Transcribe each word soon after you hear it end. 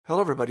Hello,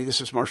 everybody. This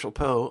is Marshall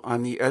Poe.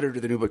 I'm the editor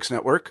of the New Books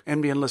Network.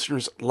 NBN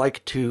listeners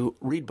like to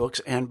read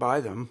books and buy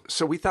them.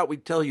 So we thought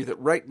we'd tell you that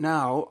right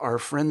now, our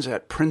friends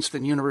at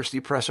Princeton University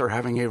Press are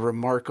having a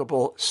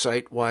remarkable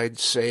site-wide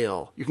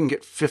sale. You can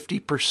get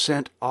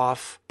 50%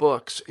 off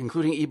books,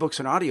 including ebooks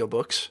and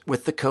audiobooks,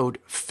 with the code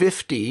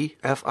 50,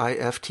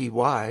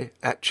 F-I-F-T-Y,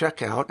 at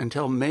checkout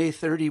until May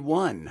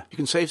 31. You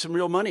can save some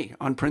real money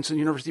on Princeton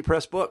University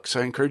Press books.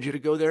 I encourage you to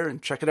go there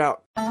and check it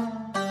out.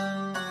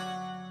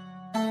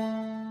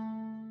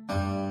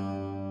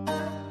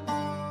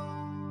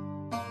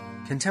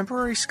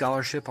 Contemporary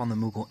scholarship on the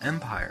Mughal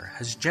Empire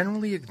has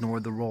generally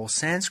ignored the role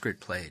Sanskrit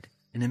played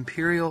in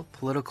imperial,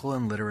 political,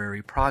 and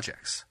literary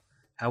projects.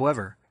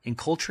 However, in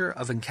Culture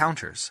of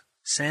Encounters,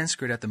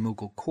 Sanskrit at the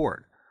Mughal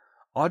Court,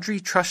 Audrey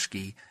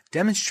Truschke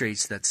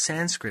demonstrates that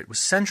Sanskrit was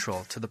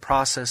central to the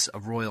process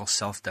of royal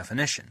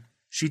self-definition.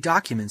 She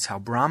documents how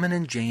Brahmin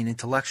and Jain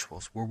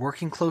intellectuals were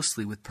working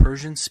closely with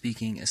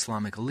Persian-speaking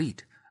Islamic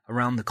elite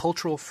around the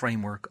cultural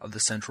framework of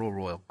the central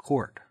royal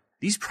court.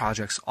 These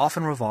projects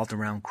often revolved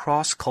around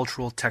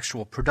cross-cultural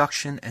textual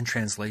production and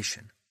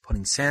translation,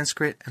 putting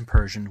Sanskrit and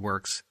Persian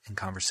works in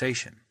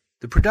conversation.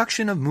 The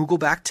production of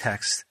Mughal-backed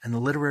texts and the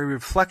literary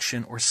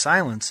reflection or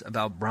silence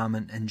about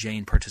Brahmin and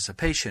Jain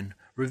participation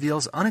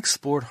reveals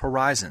unexplored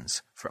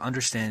horizons for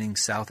understanding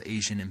South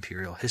Asian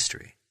imperial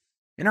history.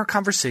 In our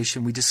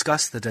conversation, we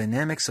discuss the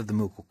dynamics of the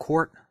Mughal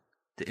court,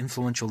 the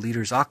influential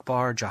leaders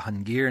Akbar,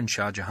 Jahangir, and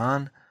Shah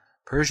Jahan,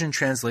 Persian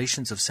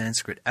translations of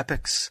Sanskrit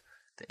epics,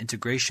 the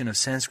integration of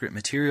Sanskrit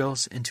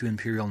materials into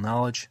imperial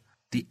knowledge,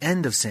 the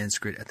end of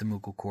Sanskrit at the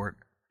Mughal court,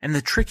 and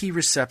the tricky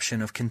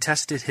reception of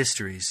contested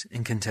histories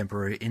in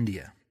contemporary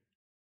India.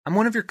 I'm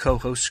one of your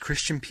co-hosts,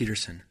 Christian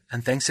Peterson,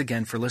 and thanks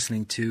again for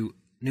listening to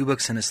New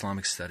Books in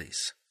Islamic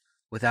Studies.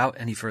 Without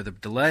any further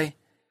delay,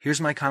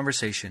 here's my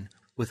conversation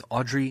with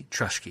Audrey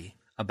Truschke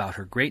about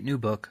her great new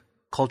book,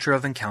 Culture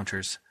of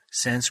Encounters,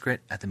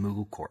 Sanskrit at the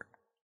Mughal court.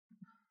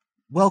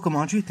 Welcome,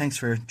 Audrey. Thanks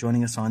for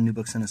joining us on New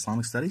Books in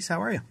Islamic Studies.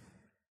 How are you?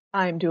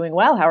 I'm doing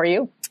well. How are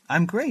you?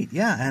 I'm great,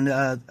 yeah. And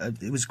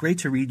it was great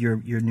to read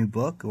your new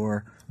book,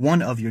 or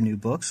one of your new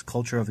books,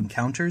 Culture of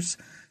Encounters,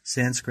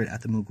 Sanskrit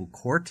at the Mughal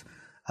Court.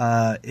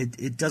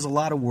 It does a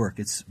lot of work.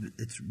 It's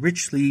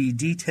richly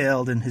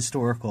detailed and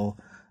historical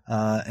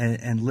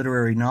and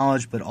literary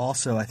knowledge, but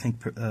also I think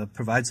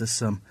provides us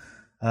some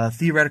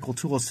theoretical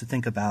tools to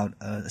think about,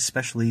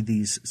 especially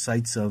these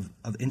sites of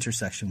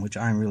intersection, which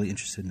I'm really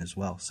interested in as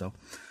well. So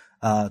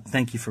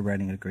thank you for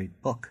writing a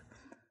great book.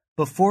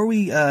 Before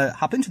we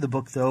hop into the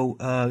book, though,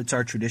 it's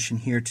our tradition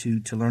here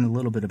to learn a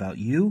little bit about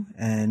you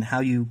and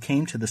how you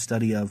came to the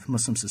study of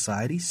Muslim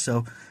society.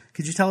 So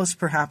could you tell us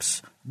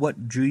perhaps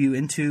what drew you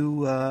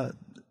into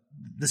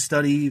the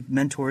study,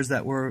 mentors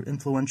that were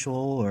influential,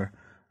 or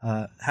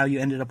how you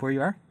ended up where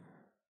you are?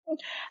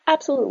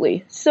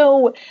 Absolutely.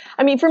 So,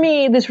 I mean, for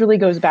me, this really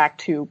goes back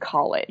to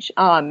college.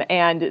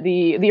 And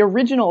the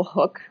original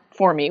hook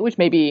for me, which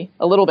may be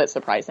a little bit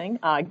surprising,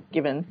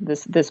 given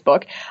this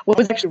book,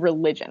 was actually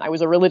religion. I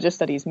was a religious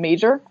studies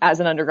major as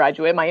an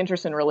undergraduate. My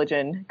interest in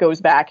religion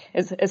goes back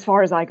as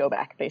far as I go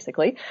back,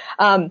 basically.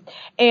 And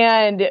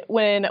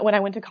when I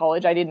went to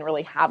college, I didn't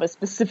really have a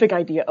specific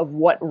idea of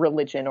what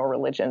religion or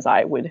religions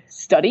I would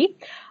study.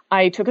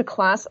 I took a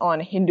class on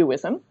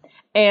Hinduism,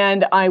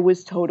 and I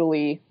was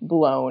totally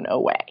blown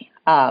away.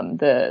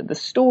 The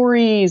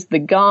stories, the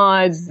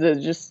gods,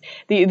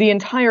 the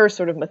entire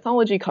sort of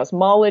mythology,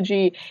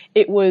 cosmology,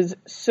 it was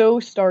so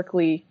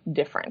starkly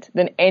different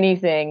than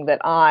anything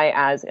that I,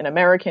 as an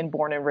American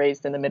born and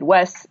raised in the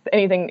Midwest,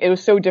 it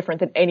was so different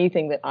than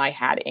anything that I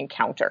had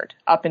encountered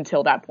up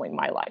until that point in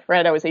my life,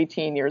 right? I was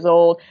 18 years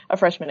old, a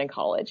freshman in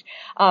college.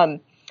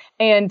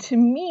 And to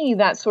me,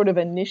 that sort of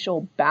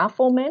initial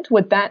bafflement,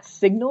 what that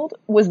signaled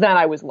was that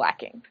I was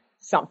lacking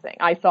something.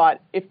 I thought,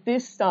 if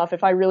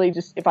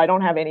I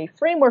don't have any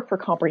framework for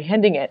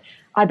comprehending it,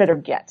 I better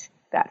get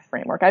that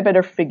framework. I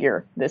better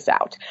figure this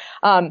out.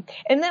 And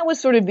that was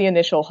sort of the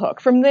initial hook.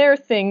 From there,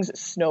 things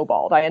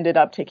snowballed. I ended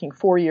up taking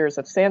 4 years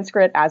of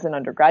Sanskrit as an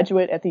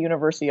undergraduate at the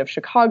University of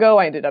Chicago.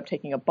 I ended up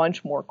taking a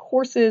bunch more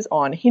courses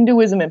on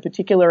Hinduism in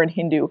particular and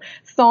Hindu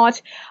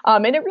thought.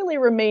 And it really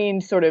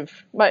remained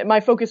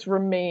my focus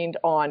remained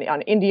on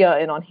India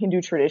and on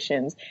Hindu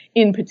traditions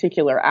in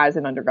particular as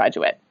an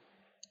undergraduate.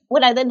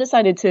 When I then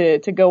decided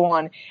to go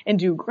on and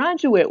do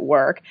graduate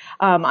work,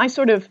 I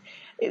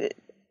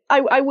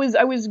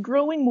was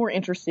growing more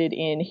interested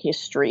in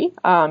history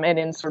and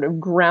in sort of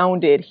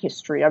grounded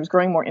history. I was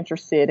growing more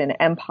interested in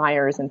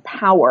empires and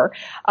power.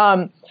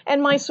 And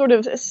my sort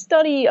of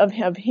study of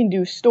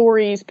Hindu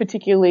stories,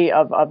 particularly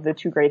of the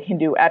two great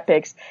Hindu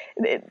epics,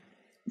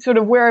 sort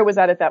of where I was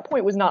at that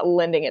point was not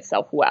lending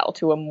itself well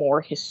to a more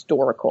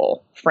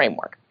historical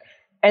framework.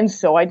 And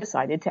so I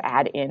decided to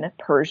add in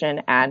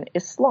Persian and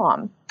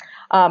Islam.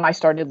 I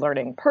started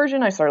learning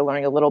Persian. I started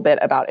learning a little bit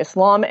about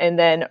Islam. And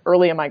then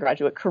early in my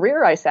graduate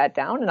career, I sat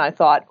down and I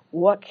thought,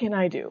 what can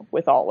I do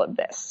with all of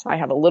this? I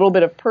have a little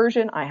bit of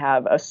Persian. I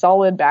have a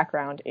solid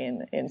background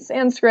in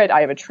Sanskrit.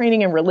 I have a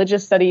training in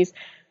religious studies.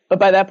 But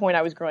by that point,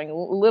 I was growing a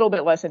little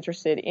bit less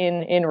interested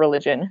in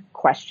religion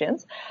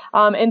questions.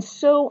 And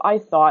so I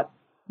thought,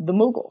 the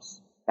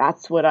Mughals.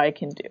 That's what I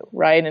can do,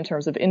 right? In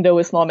terms of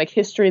Indo-Islamic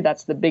history,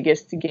 that's the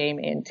biggest game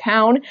in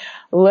town.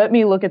 Let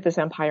me look at this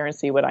empire and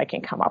see what I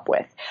can come up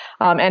with.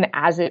 And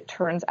as it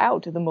turns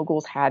out, the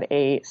Mughals had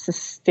a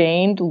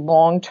sustained,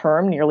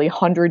 long-term, nearly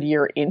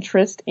 100-year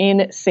interest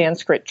in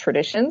Sanskrit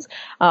traditions,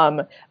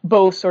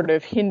 both sort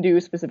of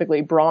Hindu,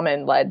 specifically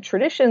Brahmin-led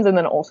traditions, and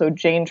then also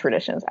Jain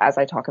traditions, as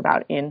I talk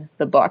about in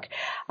the book.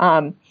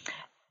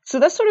 So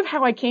that's sort of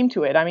how I came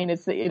to it. I mean,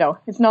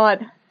 it's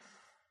not...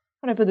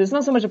 But it's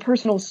not so much a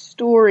personal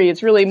story.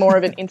 It's really more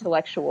of an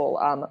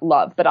intellectual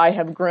love. But I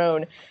have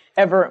grown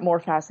ever more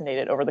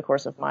fascinated over the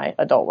course of my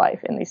adult life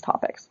in these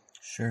topics.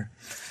 Sure.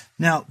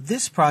 Now,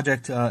 this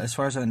project, as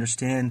far as I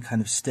understand,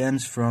 kind of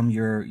stems from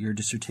your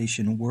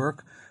dissertation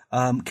work.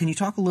 Can you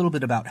talk a little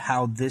bit about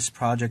how this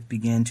project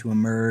began to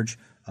emerge,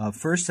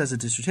 first as a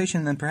dissertation,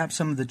 and then perhaps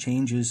some of the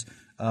changes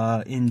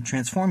in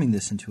transforming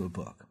this into a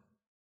book?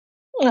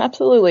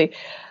 Absolutely.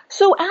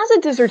 So as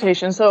a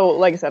dissertation, so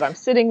like I said, I'm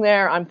sitting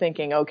there, I'm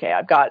thinking, okay,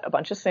 I've got a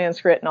bunch of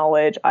Sanskrit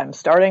knowledge. I'm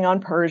starting on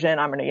Persian.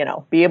 I'm going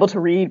to, be able to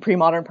read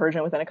pre-modern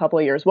Persian within a couple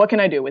of years. What can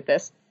I do with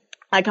this?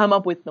 I come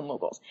up with the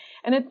Mughals.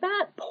 And at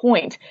that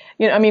point,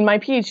 my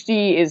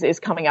PhD is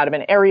coming out of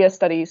an area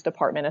studies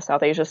department, a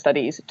South Asia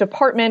studies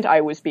department.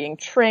 I was being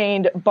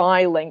trained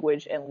by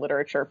language and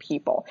literature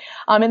people.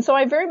 And so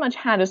I very much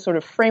had a sort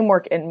of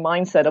framework and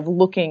mindset of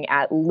looking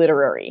at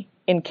literary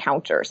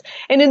encounters.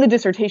 And in the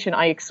dissertation,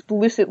 I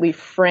explicitly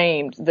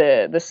framed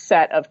the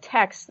set of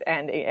texts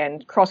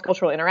and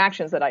cross-cultural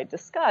interactions that I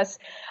discuss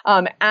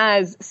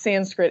as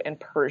Sanskrit and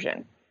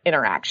Persian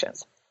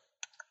interactions.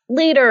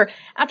 Later,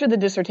 after the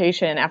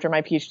dissertation, after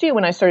my PhD,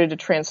 when I started to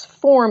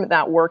transform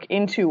that work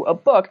into a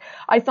book,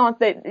 I thought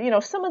that,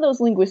 some of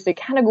those linguistic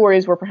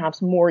categories were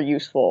perhaps more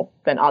useful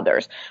than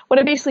others. What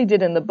I basically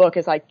did in the book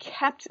is I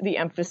kept the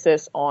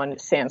emphasis on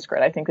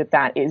Sanskrit. I think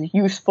that is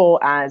useful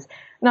as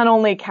not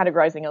only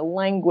categorizing a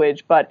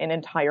language, but an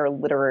entire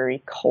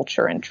literary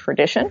culture and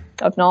tradition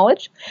of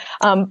knowledge.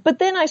 But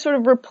then I sort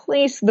of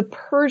replaced the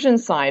Persian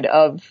side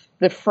of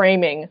the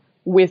framing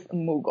with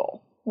Mughal.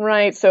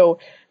 Right. So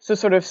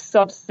sort of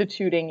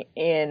substituting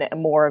in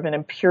more of an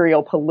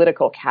imperial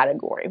political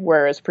category,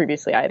 whereas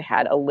previously I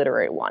had a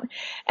literary one.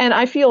 And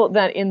I feel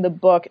that in the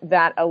book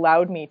that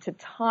allowed me to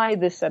tie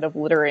this set of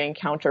literary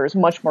encounters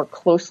much more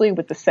closely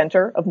with the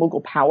center of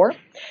Mughal power.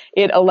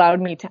 It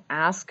allowed me to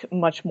ask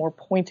much more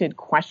pointed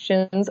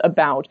questions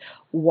about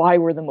why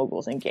were the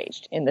Mughals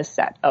engaged in this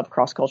set of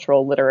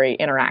cross-cultural literary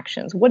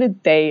interactions? What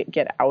did they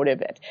get out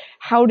of it?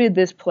 How did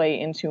this play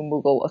into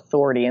Mughal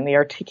authority and the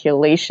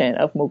articulation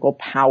of Mughal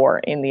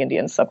power in the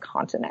Indian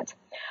subcontinent?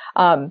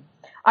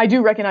 I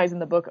do recognize in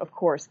the book, of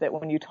course, that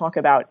when you talk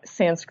about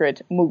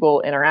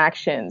Sanskrit-Mughal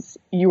interactions,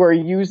 you are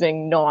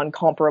using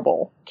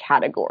non-comparable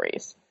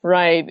categories,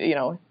 right?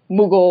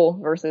 Mughal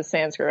versus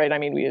Sanskrit, right? I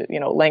mean,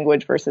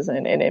 language versus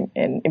an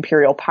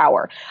imperial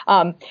power.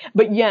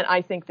 But yet,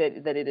 I think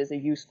that it is a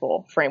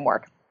useful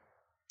framework.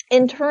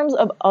 In terms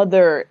of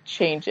other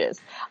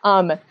changes,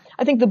 I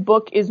think the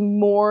book is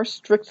more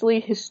strictly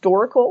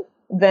historical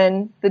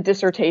than the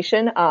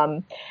dissertation.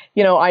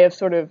 I have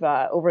sort of,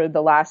 over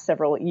the last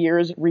several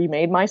years,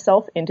 remade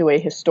myself into a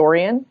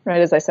historian, right?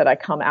 As I said, I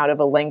come out of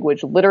a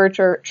language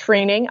literature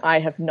training. I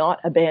have not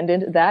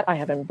abandoned that. I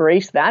have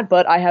embraced that,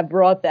 but I have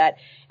brought that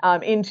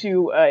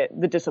into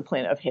the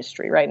discipline of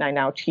history, right? And I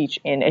now teach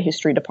in a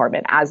history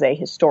department as a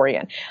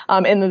historian.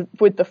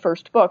 With the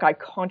first book, I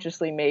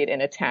consciously made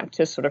an attempt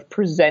to sort of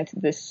present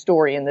this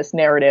story and this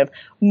narrative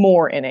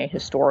more in a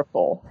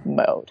historical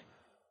mode.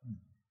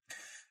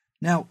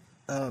 Now,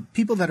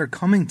 people that are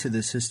coming to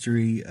this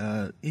history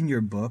in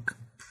your book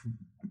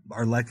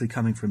are likely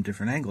coming from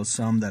different angles.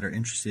 Some that are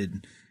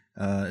interested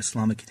in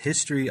Islamic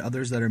history,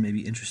 others that are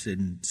maybe interested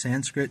in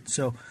Sanskrit.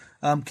 So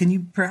can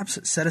you perhaps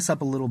set us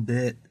up a little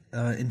bit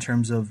in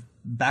terms of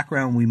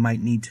background we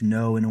might need to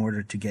know in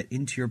order to get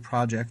into your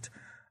project?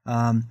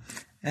 And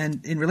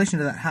in relation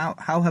to that,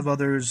 how have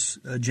others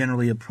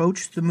generally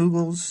approached the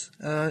Mughals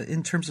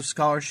in terms of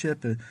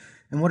scholarship?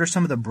 And what are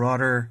some of the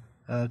broader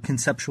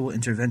conceptual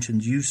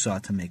interventions you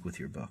sought to make with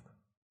your book?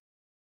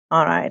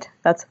 All right.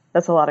 That's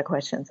a lot of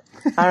questions.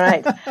 All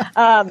right.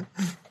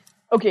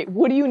 Okay.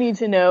 What do you need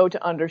to know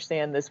to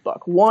understand this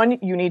book? One,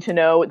 you need to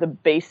know the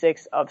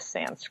basics of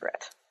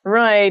Sanskrit.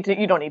 Right.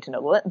 You don't need to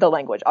know the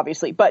language,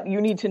 obviously, but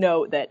you need to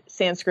know that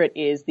Sanskrit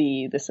is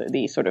the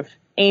sort of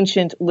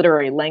ancient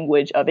literary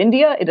language of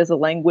India. It is a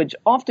language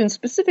often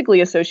specifically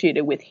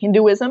associated with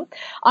Hinduism.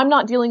 I'm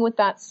not dealing with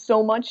that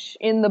so much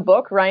in the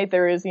book, right?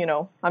 There is,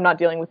 I'm not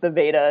dealing with the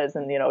Vedas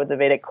and, the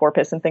Vedic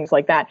corpus and things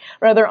like that.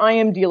 Rather, I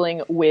am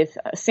dealing with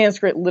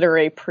Sanskrit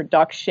literary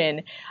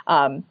production,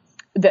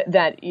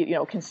 that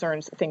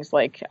concerns things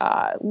like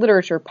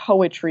literature,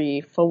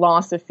 poetry,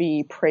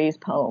 philosophy, praise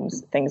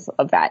poems, things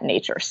of that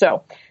nature.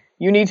 So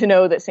you need to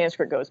know that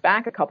Sanskrit goes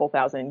back a couple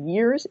thousand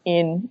years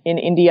in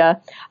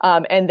India,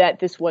 and that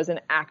this was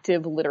an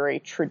active literary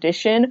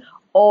tradition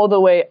all the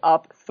way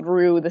up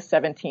through the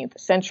 17th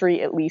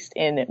century, at least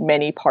in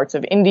many parts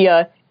of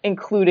India,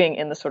 including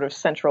in the sort of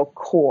central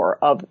core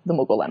of the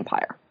Mughal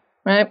Empire,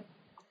 right?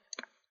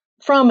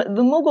 From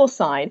the Mughal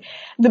side,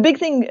 the big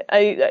thing,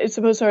 I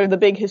suppose sort of the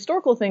big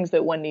historical things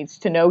that one needs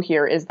to know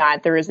here is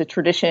that there is a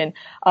tradition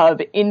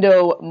of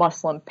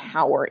Indo-Muslim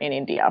power in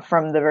India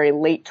from the very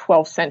late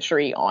 12th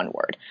century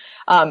onward.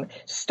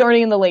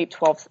 Starting in the late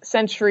 12th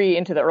century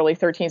into the early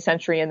 13th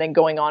century and then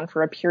going on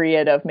for a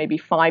period of maybe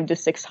 500 to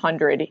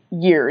 600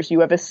 years, you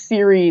have a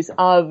series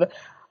of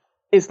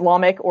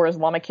Islamic or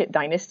Islamicate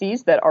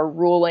dynasties that are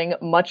ruling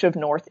much of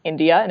North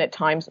India and at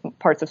times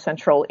parts of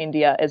central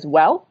India as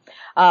well.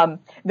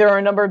 There are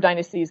a number of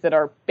dynasties that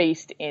are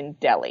based in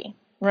Delhi,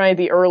 right?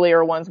 The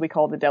earlier ones we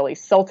call the Delhi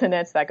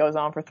Sultanates. That goes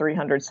on for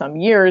 300 some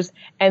years.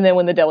 And then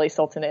when the Delhi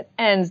Sultanate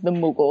ends, the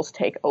Mughals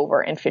take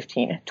over in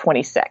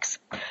 1526.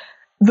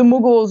 The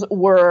Mughals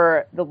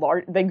were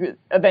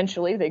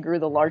eventually they grew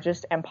the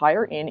largest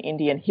empire in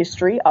Indian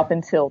history up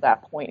until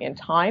that point in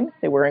time.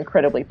 They were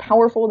incredibly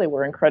powerful. They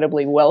were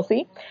incredibly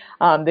wealthy.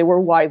 They were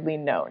widely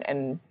known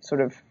and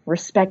sort of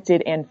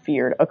respected and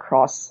feared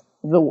across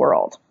the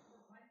world.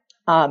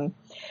 When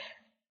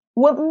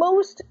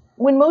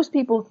most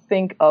people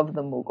think of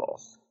the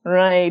Mughals,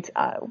 right?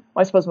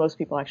 I suppose most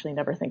people actually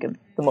never think of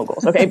the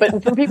Mughals, okay?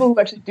 But for people who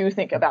actually do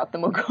think about the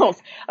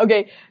Mughals,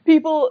 okay,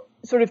 people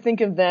sort of think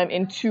of them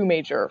in two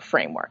major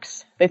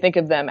frameworks. They think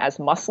of them as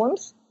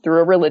Muslims through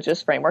a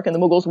religious framework, and the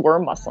Mughals were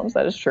Muslims,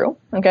 that is true,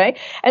 okay?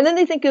 And then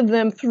they think of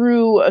them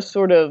through a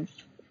sort of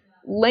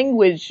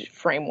language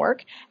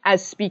framework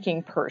as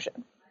speaking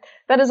Persian.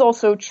 That is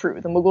also true.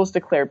 The Mughals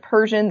declared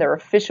Persian their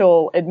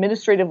official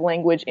administrative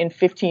language in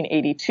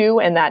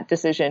 1582, and that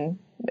decision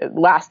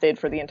lasted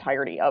for the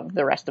entirety of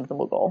the rest of the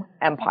Mughal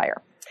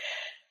Empire.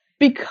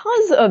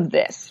 Because of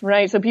this,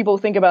 right, so people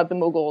think about the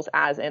Mughals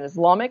as an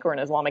Islamic or an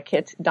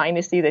Islamicate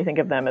dynasty. They think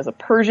of them as a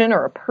Persian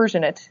or a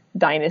Persianate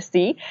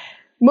dynasty.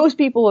 Most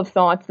people have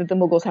thought that the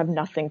Mughals have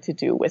nothing to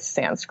do with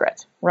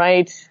Sanskrit,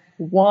 right?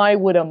 Why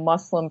would a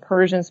Muslim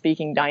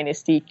Persian-speaking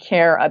dynasty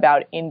care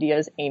about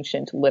India's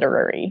ancient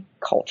literary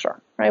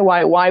culture, right?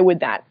 Why would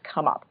that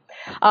come up?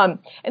 And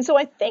so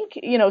I think,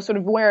 sort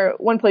of where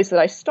one place that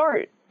I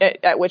start,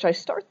 at which I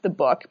start the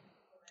book,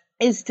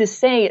 is to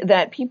say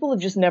that people have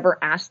just never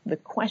asked the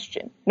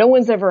question. No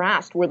one's ever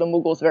asked, were the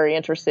Mughals very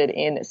interested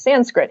in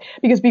Sanskrit?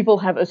 Because people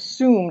have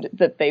assumed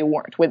that they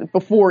weren't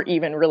before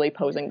even really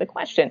posing the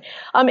question.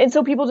 And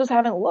so people just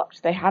haven't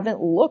looked. They haven't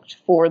looked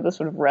for the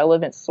sort of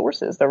relevant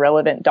sources, the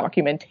relevant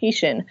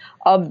documentation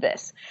of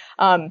this.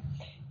 To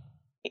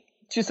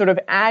sort of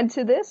add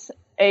to this,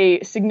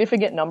 a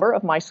significant number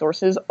of my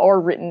sources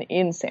are written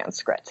in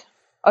Sanskrit.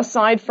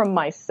 Aside from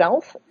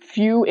myself,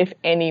 few, if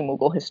any,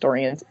 Mughal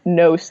historians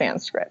know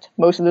Sanskrit.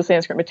 Most of the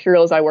Sanskrit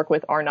materials I work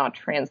with are not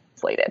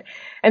translated.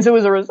 And so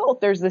as a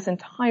result, there's this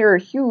entire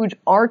huge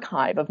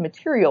archive of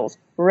materials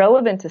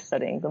relevant to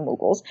studying the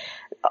Mughals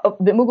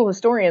that Mughal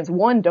historians,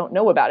 one, don't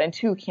know about, and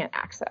two, can't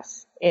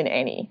access in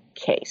any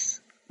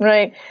case,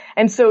 right?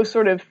 And so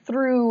sort of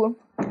through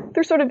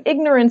sort of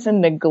ignorance and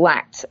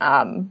neglect,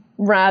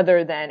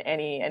 rather than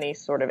any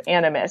sort of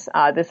animus,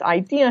 this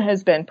idea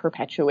has been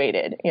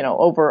perpetuated,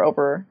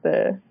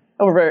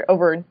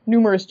 over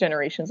numerous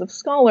generations of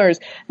scholars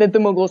that the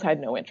Mughals had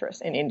no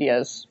interest in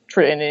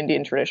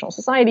Indian traditional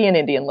society and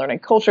Indian learning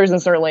cultures,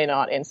 and certainly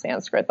not in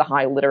Sanskrit, the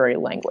high literary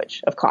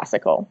language of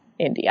classical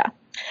India.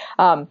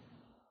 I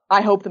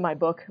hope that my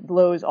book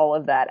blows all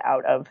of that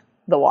out of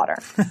the water.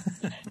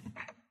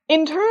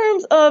 In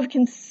terms of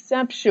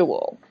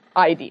conceptual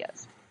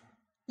ideas,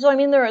 so, I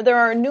mean, there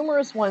are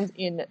numerous ones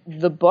in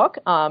the book.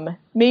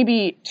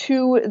 Maybe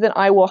two that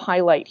I will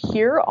highlight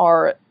here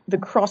are the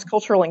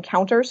cross-cultural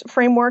encounters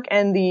framework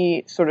and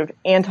the sort of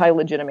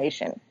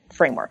anti-legitimation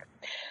framework.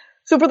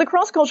 So for the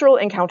cross-cultural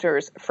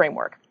encounters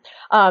framework,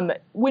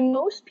 when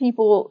most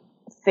people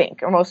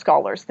think, or most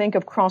scholars think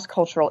of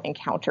cross-cultural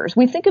encounters,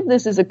 we think of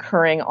this as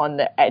occurring on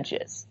the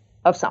edges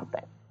of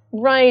something.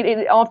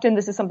 Right. Often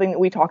this is something that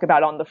we talk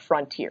about on the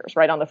frontiers,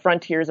 right? On the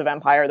frontiers of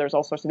empire, there's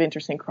all sorts of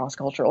interesting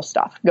cross-cultural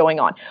stuff going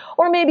on.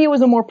 Or maybe it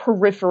was a more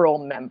peripheral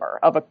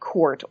member of a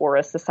court or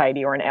a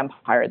society or an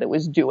empire that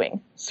was doing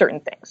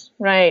certain things,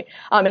 right?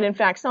 And in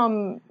fact,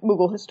 some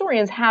Mughal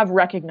historians have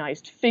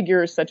recognized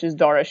figures such as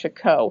Dara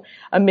Shikoh,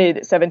 a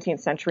mid-17th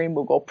century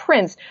Mughal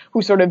prince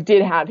who sort of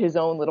did have his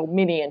own little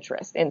mini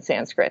interest in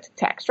Sanskrit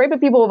text, right?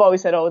 But people have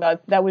always said, oh,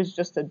 that was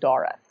just a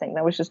Dara thing.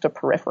 That was just a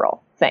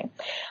peripheral thing.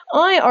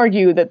 I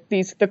argue that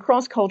the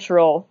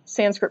cross-cultural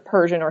Sanskrit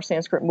Persian or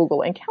Sanskrit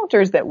Mughal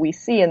encounters that we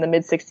see in the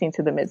mid-16th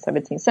to the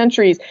mid-17th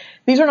centuries,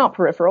 these are not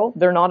peripheral,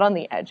 they're not on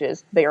the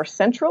edges, they are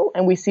central,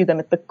 and we see them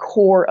at the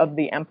core of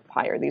the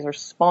empire. These are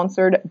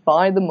sponsored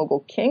by the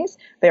Mughal kings.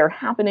 They are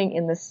happening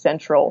in the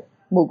central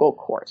Mughal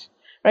court.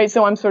 right?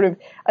 So I'm sort of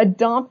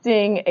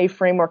adopting a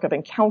framework of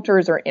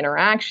encounters or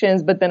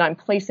interactions, but then I'm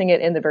placing it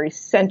in the very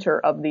center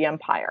of the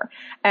empire.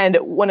 And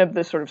one of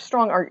the sort of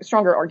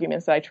stronger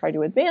arguments that I try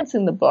to advance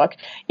in the book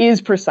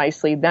is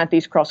precisely that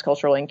these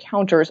cross-cultural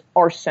encounters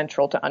are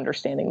central to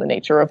understanding the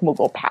nature of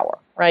Mughal power,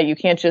 right? You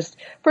can't just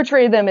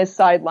portray them as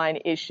sideline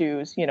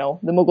issues. You know,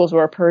 the Mughals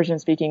were a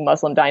Persian-speaking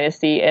Muslim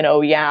dynasty, and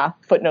oh yeah,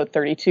 footnote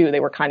 32,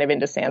 they were kind of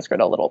into Sanskrit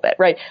a little bit,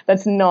 right?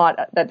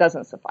 That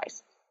doesn't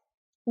suffice.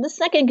 The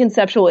second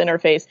conceptual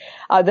interface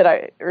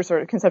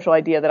conceptual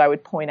idea that I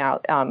would point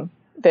out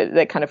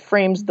that kind of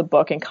frames the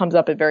book and comes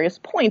up at various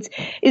points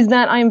is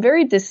that I am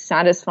very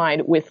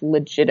dissatisfied with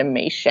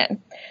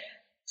legitimation.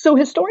 So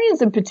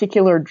historians in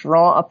particular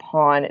draw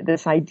upon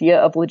this idea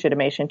of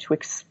legitimation to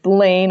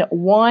explain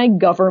why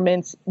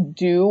governments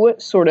do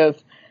sort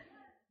of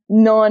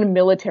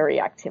non-military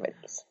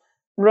activities,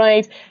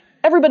 right?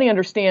 Everybody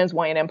understands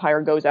why an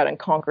empire goes out and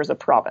conquers a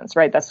province,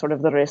 right? That's sort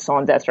of the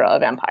raison d'etre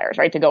of empires,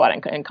 right? To go out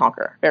and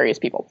conquer various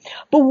people.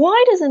 But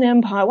why is an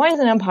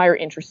empire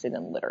interested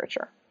in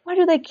literature? Why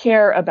do they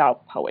care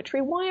about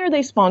poetry? Why are they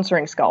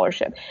sponsoring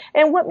scholarship?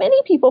 And what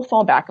many people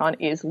fall back on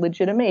is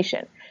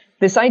legitimation.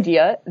 This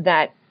idea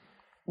that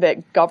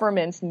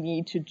governments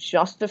need to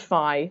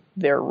justify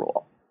their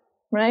rule,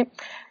 right?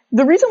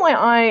 The reason why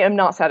I am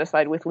not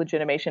satisfied with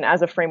legitimation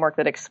as a framework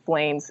that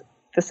explains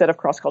the set of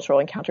cross-cultural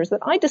encounters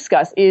that I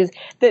discuss is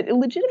that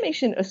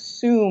legitimation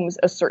assumes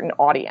a certain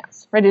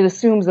audience, right? It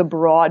assumes a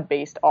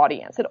broad-based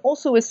audience. It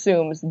also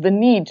assumes the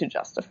need to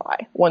justify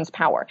one's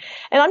power.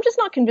 And I'm just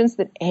not convinced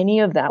that any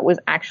of that was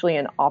actually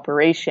an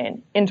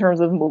operation in terms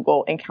of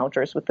Mughal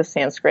encounters with the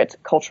Sanskrit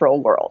cultural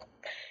world.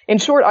 In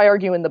short, I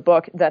argue in the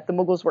book that the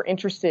Mughals were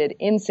interested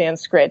in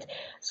Sanskrit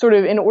sort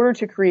of in order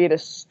to create a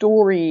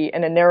story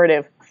and a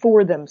narrative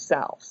for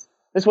themselves.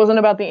 This wasn't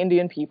about the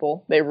Indian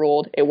people they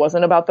ruled. It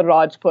wasn't about the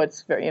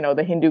Rajputs,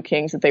 the Hindu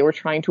kings that they were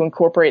trying to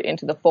incorporate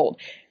into the fold.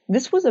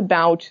 This was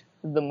about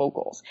the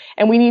Mughals.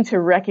 And we need to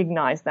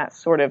recognize that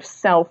sort of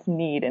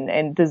self-need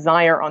and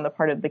desire on the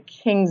part of the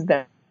kings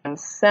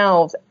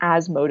themselves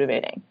as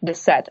motivating the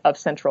set of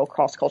central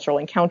cross-cultural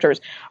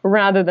encounters,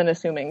 rather than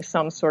assuming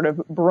some sort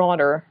of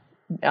broader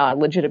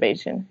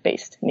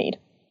legitimation-based need.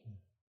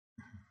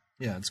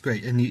 Yeah, it's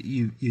great. And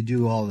you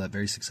do all of that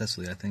very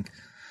successfully, I think.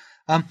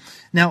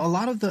 Now, a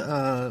lot of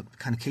the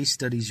kind of case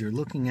studies you're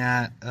looking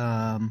at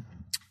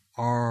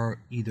are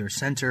either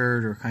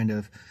centered or kind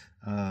of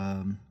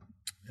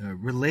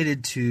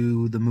related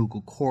to the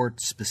Mughal court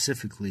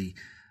specifically.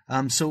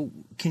 So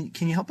can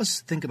you help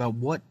us think about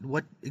what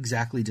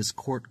exactly does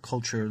court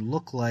culture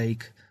look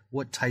like?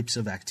 What types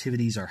of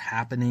activities are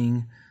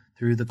happening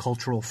through the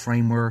cultural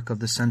framework of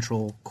the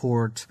central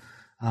court?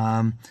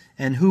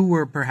 And who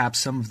were perhaps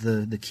some of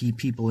the key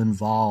people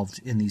involved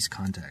in these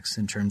contexts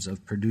in terms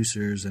of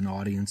producers and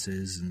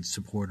audiences and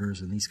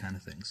supporters and these kind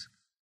of things?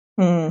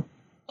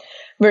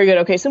 Very good.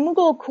 Okay, so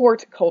Mughal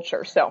court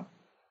culture. So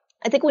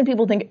I think when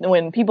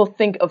people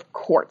think of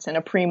courts in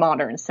a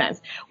pre-modern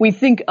sense, we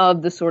think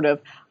of the sort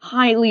of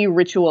highly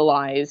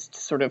ritualized,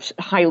 sort of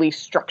highly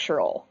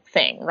structural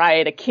thing,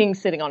 right? A king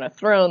sitting on a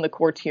throne, the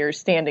courtiers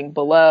standing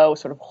below,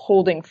 sort of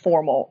holding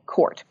formal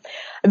court.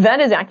 That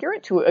is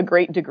accurate to a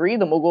great degree.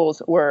 The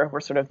Mughals were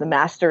sort of the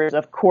masters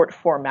of court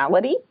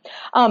formality.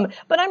 But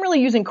I'm really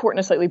using court in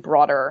a slightly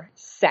broader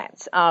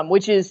sense,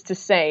 which is to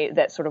say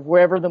that sort of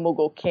wherever the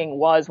Mughal king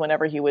was,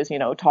 whenever he was,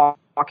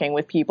 talking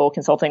with people,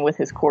 consulting with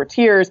his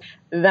courtiers,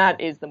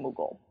 that is the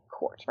Mughal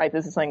court, right?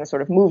 This is something that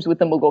sort of moves with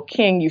the Mughal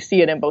king. You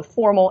see it in both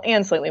formal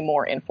and slightly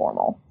more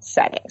informal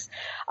settings.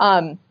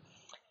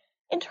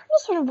 In terms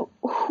of sort of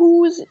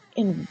who's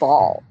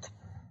involved.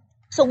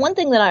 So one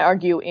thing that I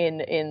argue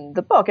in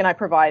the book, and I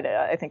provide,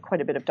 I think, quite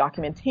a bit of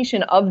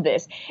documentation of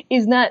this,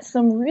 is that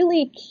some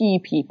really key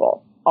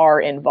people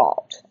are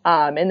involved.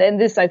 And then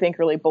this, I think,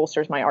 really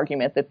bolsters my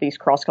argument that these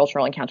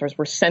cross-cultural encounters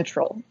were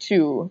central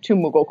to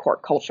Mughal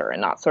court culture and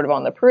not sort of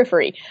on the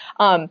periphery.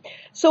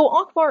 So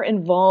Akbar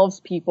involves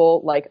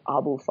people like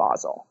Abu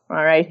Fazl, all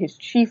right, his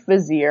chief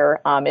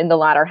vizier in the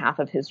latter half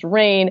of his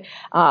reign,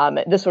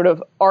 the sort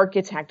of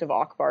architect of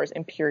Akbar's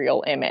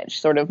imperial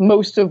image, sort of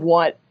most of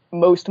what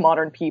most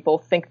modern people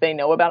think they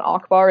know about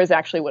Akbar is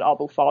actually what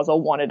Abu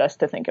Fazl wanted us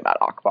to think about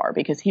Akbar,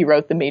 because he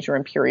wrote the major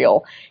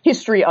imperial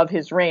history of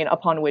his reign,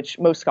 upon which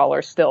most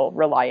scholars still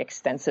rely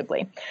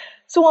extensively.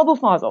 So Abu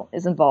Fazl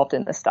is involved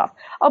in this stuff.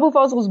 Abu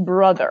Fazl's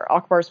brother,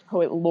 Akbar's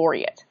poet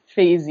laureate,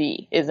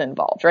 Faizi, is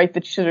involved, right?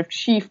 The sort of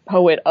chief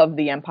poet of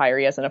the empire.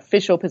 He has an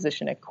official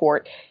position at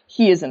court.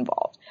 He is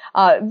involved.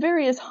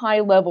 Various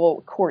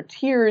high-level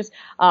courtiers,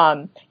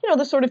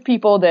 the sort of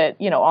people that,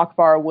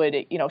 Akbar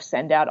would,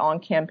 send out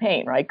on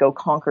campaign, right? Go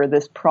conquer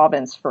this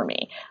province for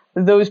me.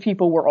 Those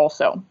people were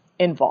also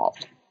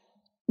involved.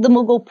 The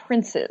Mughal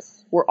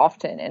princes were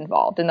often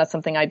involved, and that's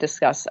something I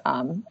discuss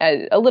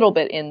a little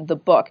bit in the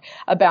book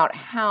about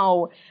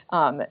how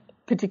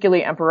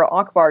particularly Emperor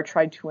Akbar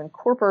tried to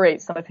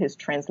incorporate some of his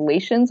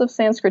translations of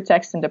Sanskrit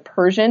texts into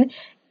Persian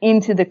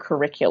into the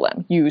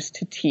curriculum used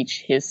to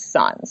teach his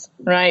sons,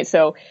 right?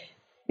 So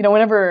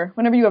whenever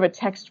you have a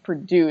text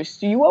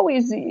produced, you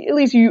always, at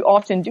least you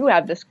often do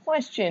have this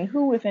question,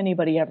 who, if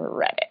anybody, ever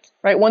read it,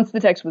 right? Once the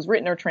text was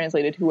written or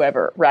translated,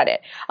 whoever read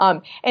it.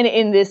 And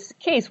in this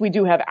case, we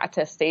do have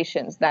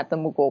attestations that the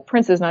Mughal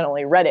princes not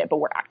only read it, but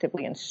were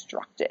actively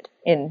instructed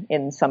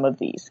in some of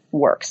these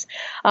works.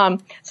 So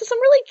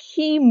some really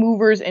key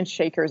movers and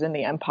shakers in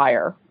the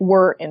empire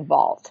were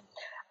involved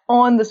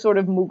on the sort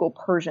of Mughal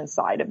Persian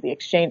side of the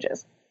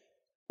exchanges.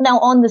 Now,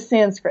 on the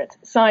Sanskrit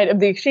side of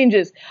the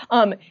exchanges,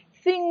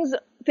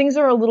 things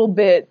are a little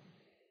bit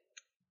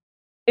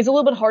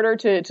harder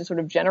to sort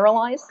of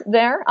generalize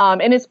there.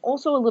 And it's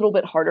also a little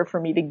bit harder for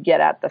me to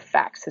get at the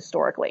facts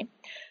historically.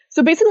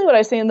 So basically what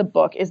I say in the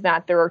book is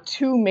that there are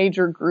two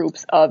major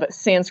groups of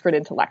Sanskrit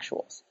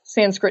intellectuals,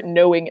 Sanskrit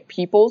knowing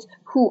peoples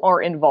who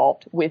are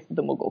involved with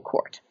the Mughal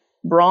court,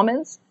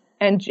 Brahmins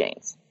and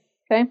Jains.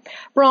 Okay,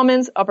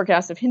 Brahmins, upper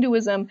caste of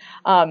Hinduism,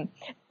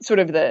 sort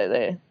of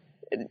thought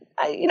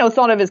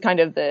of as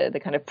kind of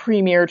the kind of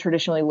premier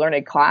traditionally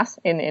learned class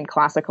in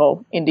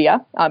classical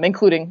India,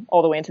 including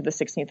all the way into the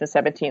 16th and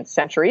 17th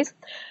centuries.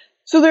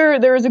 So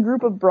there is a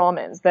group of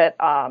Brahmins that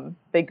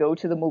they go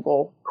to the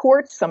Mughal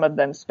court. Some of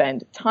them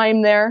spend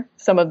time there.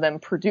 Some of them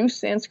produce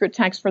Sanskrit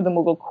texts for the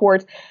Mughal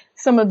court.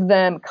 Some of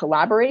them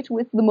collaborate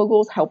with the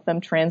Mughals, help them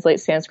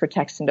translate Sanskrit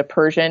texts into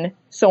Persian,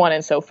 so on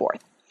and so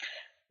forth.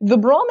 The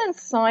Brahmin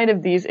side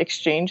of these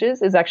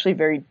exchanges is actually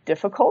very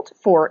difficult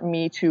for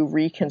me to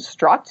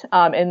reconstruct,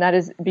 and that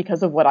is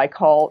because of what I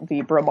call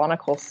the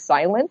Brahmanical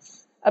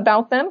silence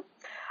about them.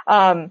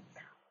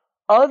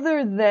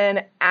 Other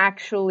than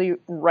actually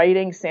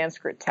writing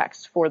Sanskrit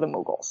texts for the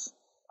Mughals.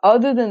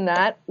 Other than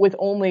that, with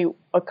only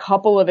a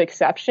couple of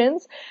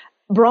exceptions,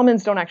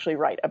 Brahmins don't actually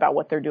write about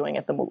what they're doing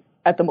at the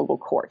Mughal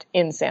court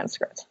in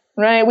Sanskrit.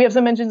 Right, we have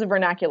some mentions of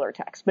vernacular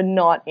text, but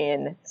not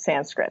in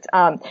Sanskrit.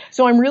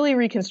 So I'm really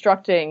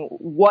reconstructing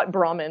what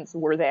Brahmins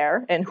were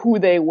there and who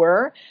they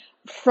were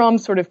from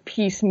sort of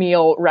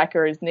piecemeal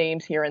records,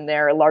 names here and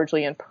there,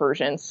 largely in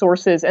Persian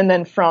sources, and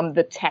then from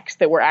the texts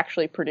that were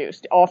actually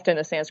produced. Often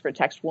a Sanskrit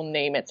text will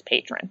name its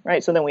patron,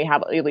 right? So then we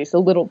have at least a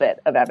little bit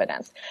of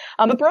evidence.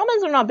 But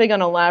Brahmins are not big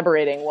on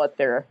elaborating what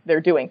they're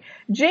doing.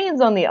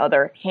 Jains, on the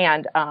other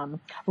hand,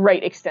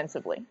 write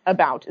extensively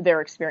about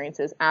their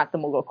experiences at the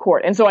Mughal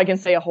court. And so I can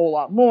say a whole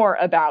lot more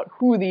about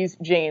who these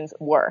Jains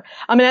were.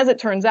 As it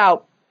turns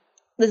out,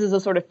 this is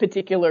a sort of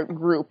particular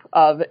group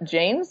of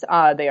Jains.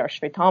 They are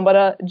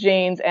Shvetambara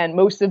Jains, and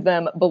most of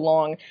them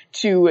belong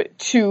to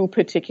two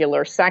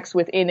particular sects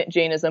within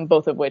Jainism,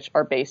 both of which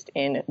are based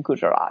in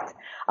Gujarat.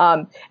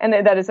 And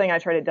that is something I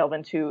try to delve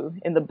into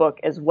in the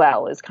book as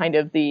well, is kind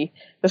of the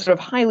sort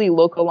of highly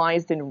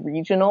localized and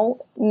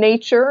regional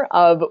nature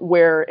of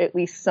where at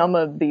least some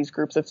of these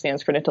groups of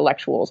Sanskrit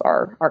intellectuals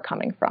are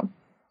coming from.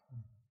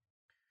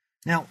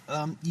 Now,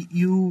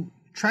 you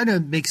try to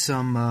make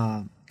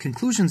some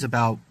conclusions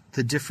about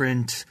the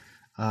different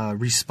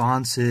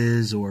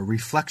responses or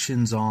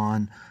reflections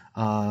on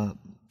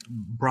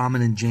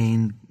Brahmin and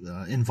Jain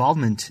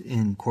involvement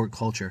in court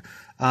culture.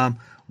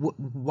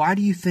 Why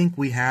do you think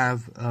we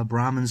have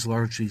Brahmins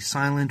largely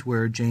silent,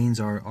 where Jains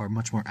are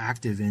much more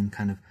active in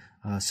kind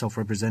of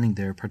self-representing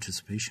their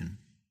participation?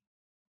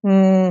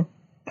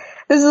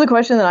 This is a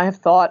question that I have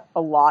thought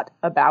a lot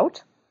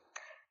about,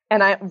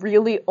 and I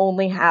really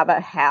only have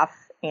a half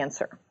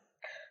answer.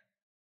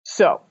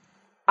 So,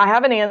 I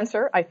have an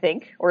answer, I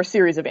think, or a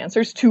series of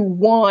answers to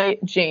why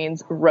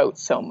Jains wrote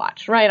so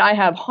much, right? I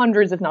have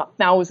hundreds, if not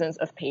thousands,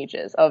 of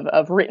pages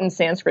of written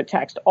Sanskrit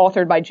text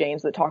authored by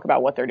Jains that talk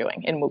about what they're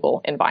doing in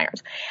Mughal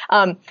environs.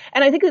 And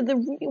I think that the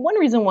one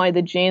reason why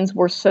the Jains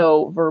were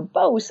so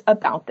verbose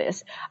about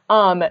this,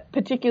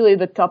 particularly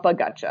the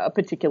Tapagacha, a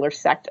particular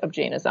sect of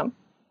Jainism,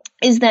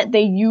 is that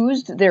they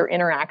used their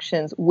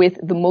interactions with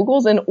the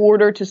Mughals in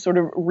order to sort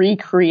of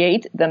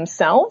recreate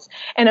themselves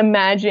and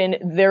imagine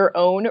their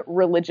own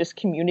religious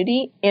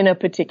community in a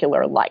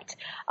particular light.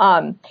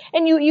 And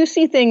you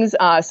see things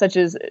such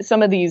as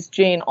some of these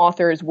Jain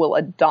authors will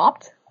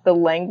adopt the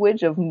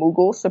language of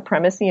Mughal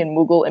supremacy and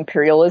Mughal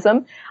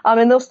imperialism,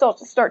 and they'll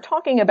start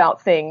talking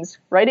about things,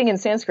 writing in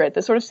Sanskrit,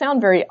 that sort of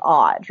sound very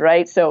odd,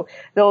 right? So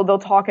they'll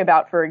talk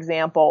about, for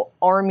example,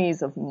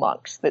 armies of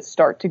monks that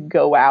start to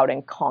go out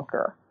and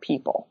conquer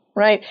people,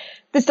 right?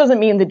 This doesn't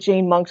mean that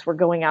Jain monks were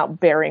going out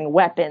bearing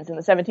weapons in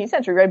the 17th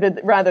century, right?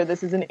 But rather,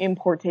 this is an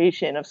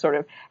importation of sort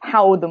of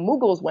how the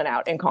Mughals went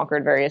out and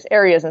conquered various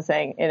areas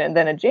and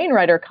then a Jain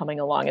writer coming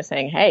along and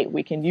saying, hey,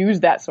 we can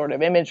use that sort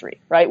of imagery,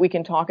 right? We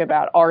can talk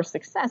about our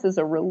success as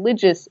a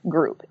religious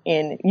group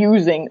in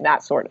using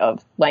that sort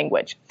of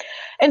language.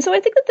 And so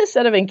I think that this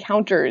set of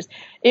encounters,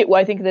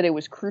 I think that it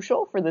was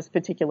crucial for this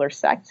particular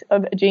sect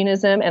of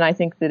Jainism, and I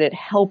think that it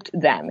helped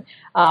them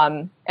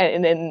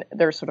and in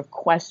their sort of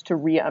quest to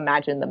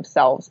reimagine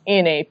themselves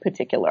in a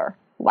particular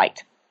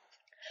light.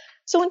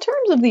 So in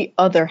terms of the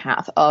other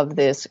half of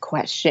this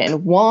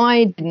question,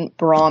 why didn't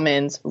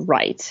Brahmins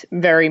write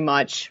very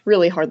much,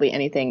 really hardly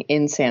anything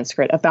in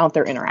Sanskrit about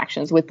their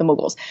interactions with the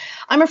Mughals?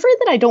 I'm afraid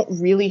that I don't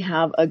really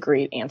have a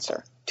great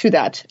answer to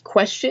that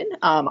question.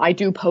 I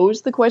do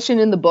pose the question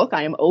in the book.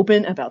 I am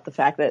open about the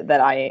fact that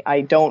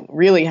I don't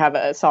really have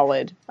a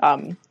solid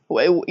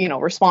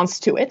response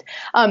to it.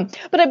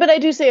 But I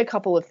do say a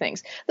couple of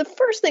things. The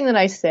first thing that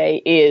I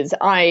say is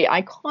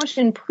I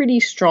caution pretty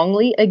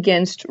strongly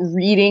against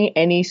reading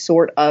any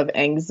sort of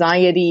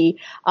anxiety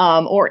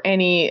or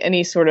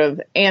any sort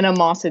of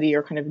animosity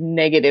or kind of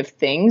negative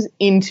things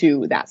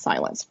into that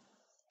silence.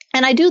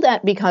 And I do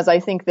that because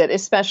I think that,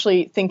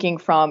 especially thinking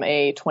from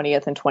a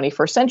 20th and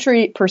 21st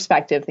century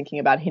perspective, thinking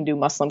about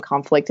Hindu-Muslim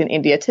conflict in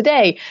India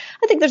today,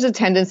 I think there's a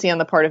tendency on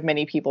the part of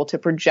many people to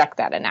project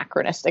that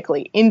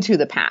anachronistically into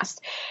the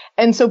past.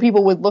 And so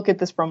people would look at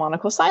this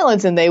Brahmanical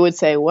silence and they would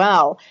say,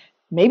 well,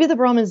 maybe the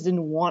Brahmins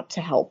didn't want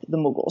to help the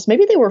Mughals.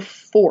 Maybe they were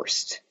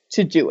forced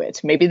to do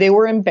it. Maybe they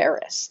were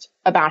embarrassed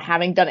about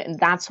having done it, and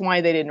that's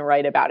why they didn't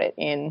write about it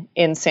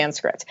in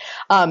Sanskrit.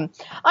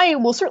 I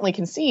will certainly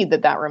concede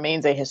that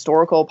remains a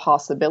historical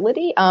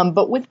possibility,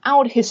 but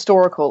without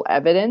historical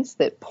evidence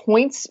that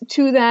points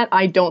to that,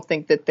 I don't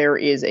think that there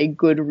is a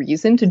good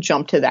reason to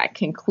jump to that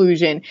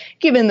conclusion,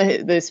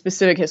 given the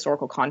specific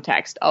historical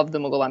context of the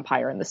Mughal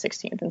Empire in the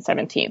 16th and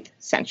 17th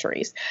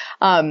centuries.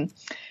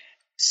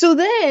 So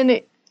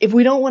then, if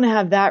we don't want to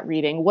have that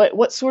reading,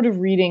 what sort of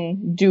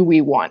reading do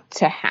we want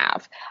to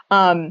have?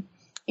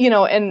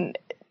 And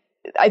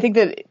I think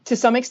that to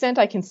some extent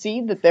I can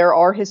see that there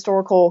are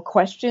historical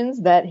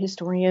questions that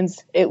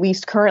historians, at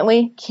least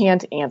currently,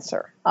 can't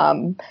answer.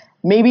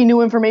 Maybe new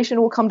information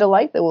will come to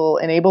light that will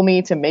enable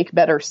me to make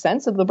better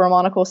sense of the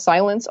Brahmanical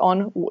silence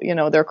on,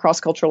 their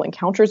cross-cultural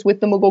encounters with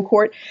the Mughal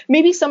court.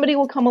 Maybe somebody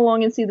will come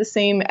along and see the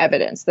same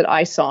evidence that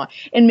I saw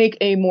and make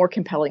a more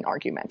compelling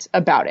argument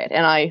about it.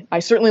 And I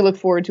certainly look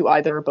forward to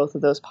either or both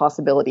of those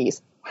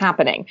possibilities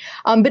happening.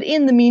 But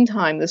in the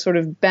meantime, the sort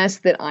of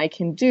best that I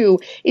can do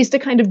is to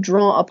kind of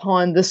draw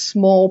upon the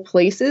small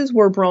places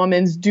where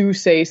Brahmins do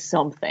say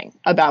something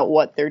about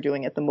what they're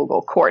doing at the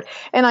Mughal court.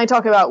 And I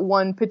talk about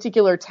one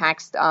particular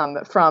text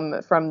from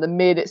the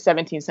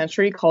mid-17th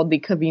century called the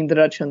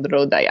Kavindra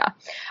Chandrodaya,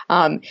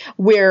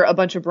 where a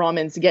bunch of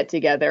Brahmins get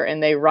together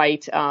and they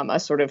write a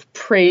sort of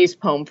praise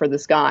poem for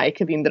this guy,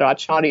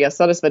 Kavindracharya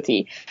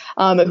Saraswati,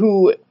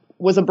 who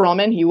was a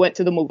Brahmin. He went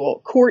to the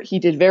Mughal court. He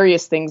did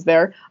various things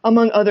there.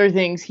 Among other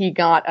things, he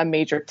got a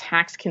major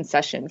tax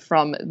concession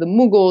from the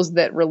Mughals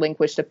that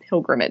relinquished a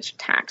pilgrimage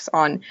tax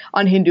on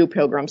Hindu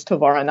pilgrims to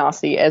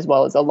Varanasi as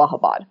well as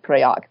Allahabad,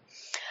 Prayag.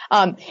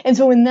 And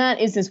so in that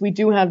instance, we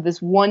do have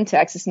this one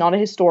text. It's not a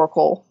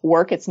historical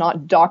work. It's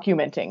not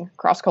documenting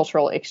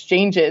cross-cultural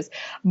exchanges,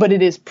 but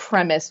it is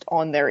premised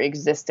on their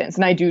existence.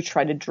 And I do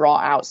try to draw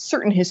out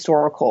certain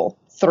historical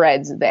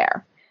threads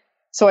there.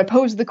 So I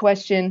pose the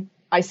question.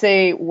 I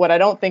say what I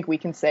don't think we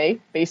can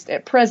say based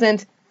at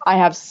present. I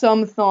have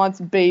some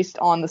thoughts based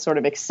on the sort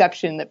of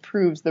exception that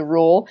proves the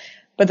rule,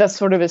 but that's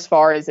sort of as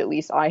far as at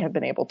least I have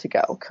been able to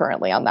go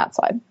currently on that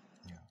side.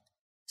 Yeah.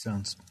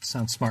 Sounds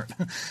smart.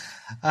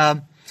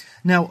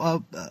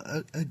 Now,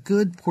 a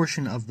good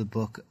portion of the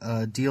book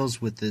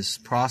deals with this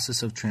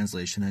process of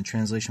translation and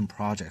translation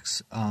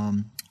projects.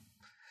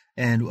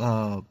 And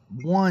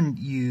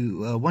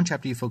one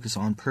chapter you focus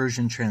on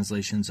Persian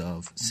translations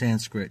of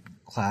Sanskrit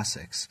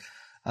classics.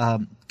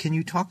 Can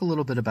you talk a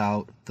little bit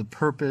about the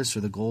purpose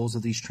or the goals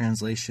of these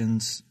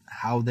translations,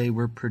 how they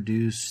were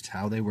produced,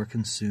 how they were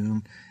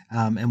consumed,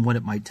 and what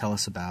it might tell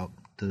us about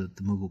the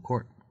Mughal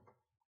court?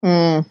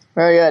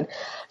 Very good.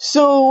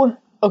 So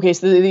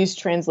these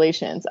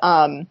translations.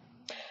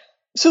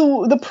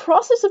 So the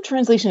process of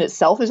translation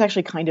itself is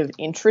actually kind of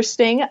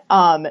interesting.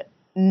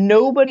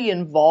 Nobody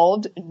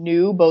involved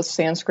knew both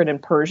Sanskrit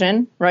and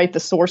Persian, right?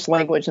 The source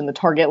language and the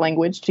target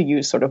language, to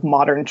use sort of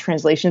modern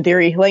translation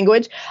theory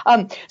language.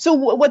 So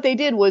what they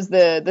did was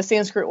the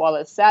Sanskrit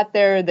wallahs sat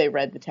there, they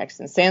read the text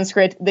in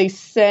Sanskrit, they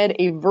said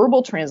a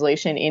verbal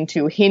translation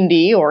into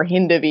Hindi or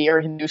Hindavi or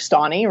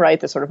Hindustani, right?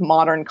 The sort of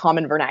modern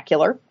common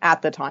vernacular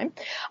at the time.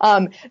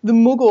 The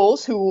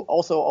Mughals, who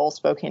also all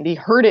spoke Hindi,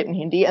 heard it in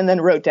Hindi and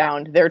then wrote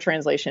down their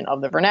translation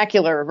of the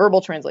vernacular, verbal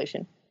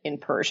translation in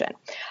Persian.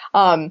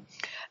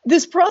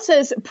 This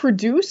process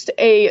produced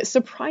a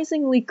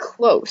surprisingly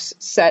close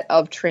set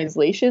of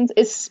translations,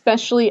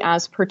 especially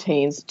as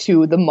pertains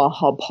to the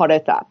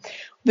Mahabharata.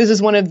 This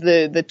is one of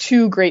the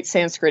two great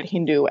Sanskrit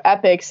Hindu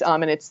epics,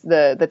 and it's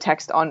the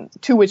text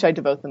to which I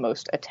devote the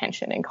most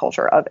attention in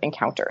Culture of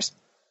Encounters.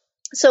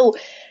 So,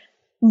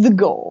 the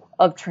goal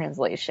of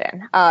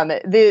translation.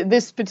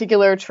 This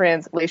particular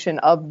translation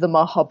of the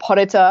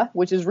Mahabharata,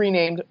 which is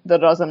renamed the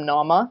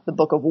Razamnama, the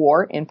Book of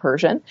War in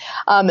Persian.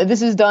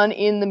 This is done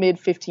in the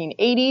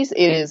mid-1580s.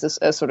 It is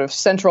a sort of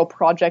central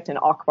project in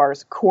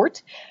Akbar's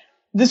court.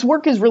 This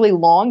work is really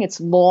long.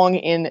 It's long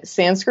in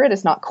Sanskrit.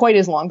 It's not quite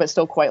as long, but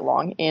still quite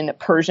long in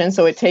Persian.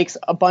 So it takes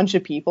a bunch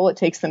of people. It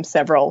takes them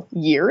several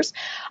years.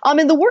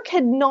 And the work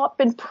had not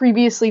been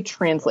previously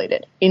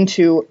translated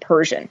into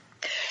Persian.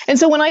 And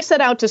so when I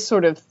set out to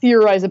sort of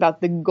theorize about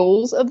the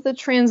goals of the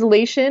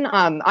translation,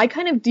 I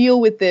kind of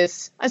deal with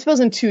this, I suppose,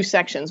 in two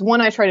sections.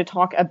 One, I try to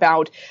talk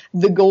about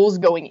the goals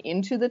going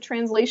into the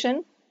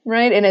translation,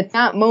 right? And at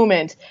that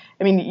moment,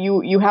 I mean,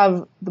 you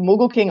have the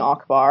Mughal king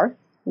Akbar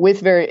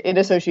in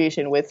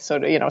association with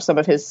sort of, some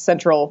of his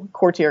central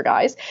courtier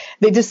guys.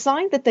 They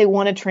decide that they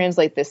want to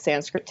translate this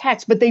Sanskrit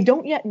text, but they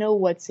don't yet know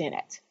what's in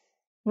it.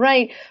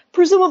 Right.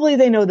 Presumably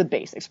they know the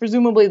basics.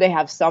 Presumably they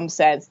have some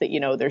sense that,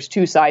 there's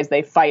two sides,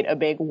 they fight a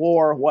big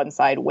war, one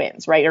side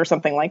wins, right? Or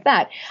something like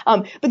that.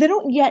 But they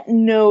don't yet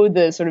know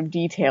the sort of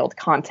detailed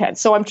content.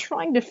 So I'm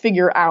trying to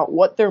figure out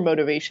what their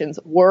motivations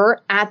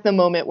were at the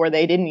moment where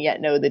they didn't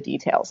yet know the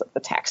details of the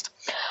text.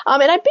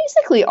 And I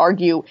basically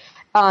argue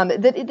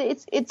that it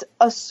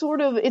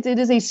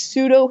is a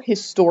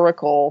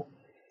pseudo-historical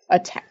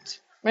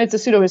attempt. Right? It's a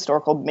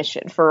pseudo-historical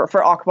mission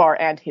for Akbar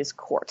and his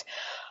court.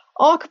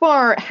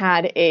 Akbar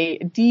had a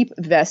deep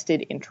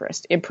vested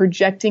interest in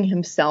projecting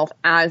himself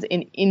as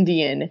an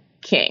Indian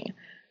king,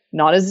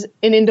 not as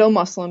an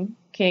Indo-Muslim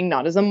king,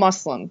 not as a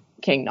Muslim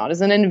king, not as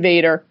an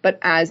invader, but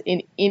as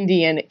an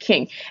Indian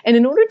king. And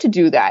in order to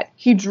do that,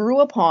 he drew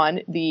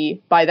upon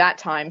the, by that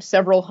time,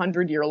 several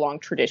hundred-year-long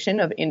tradition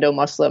of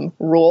Indo-Muslim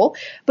rule,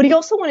 but he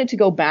also wanted to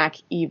go back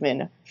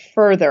even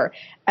further.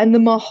 And the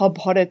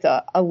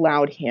Mahabharata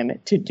allowed him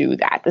to do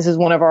that. This is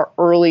one of our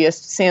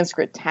earliest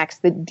Sanskrit texts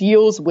that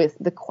deals with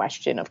the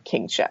question of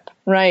kingship,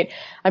 right?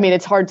 I mean,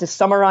 it's hard to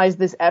summarize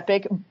this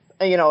epic,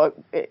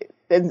 and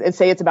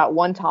say it's about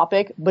one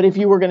topic, but if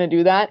you were going to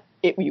do that,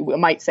 you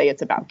might say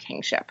it's about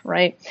kingship,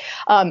 right?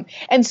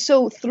 And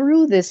so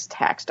through this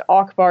text,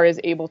 Akbar is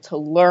able to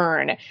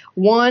learn,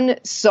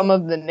 some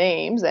of the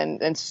names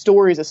and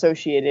stories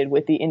associated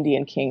with the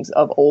Indian kings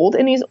of old,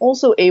 and he's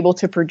also able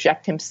to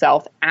project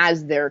himself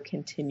as their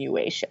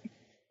continuation,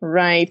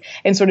 right?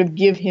 And sort of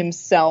give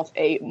himself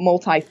a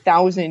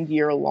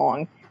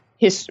multi-thousand-year-long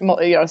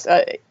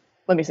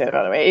let me say it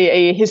another way,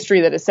 a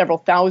history that is several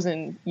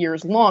thousand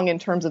years long in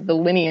terms of the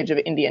lineage of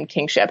Indian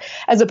kingship,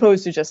 as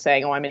opposed to just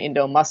saying, I'm an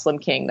Indo-Muslim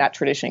king. That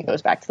tradition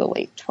goes back to the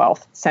late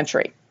 12th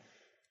century.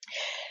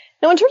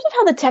 Now, in terms of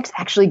how the text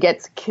actually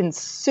gets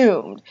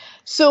consumed,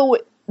 so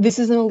this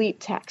is an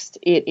elite text.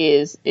 It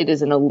is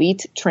an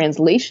elite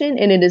translation,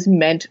 and it is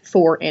meant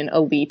for an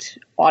elite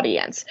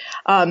audience.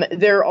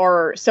 There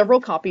are several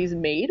copies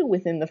made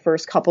within the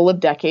first couple of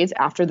decades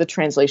after the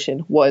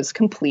translation was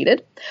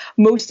completed.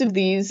 Most of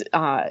these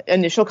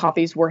initial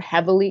copies were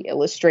heavily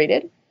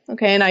illustrated.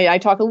 Okay, and I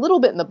talk a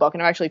little bit in the book,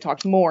 and I've actually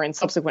talked more in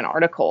subsequent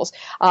articles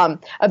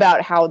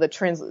about how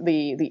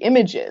the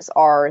images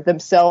are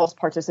themselves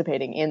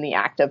participating in the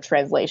act of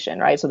translation,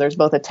 right? So there's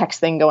both a text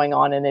thing going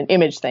on and an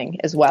image thing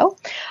as well.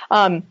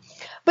 But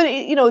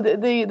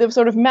the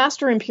sort of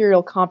master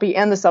imperial copy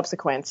and the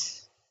subsequent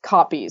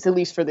copies, at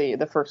least for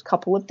the first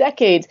couple of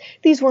decades,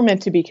 these were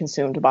meant to be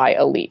consumed by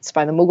elites,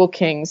 by the Mughal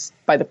kings,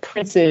 by the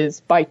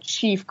princes, by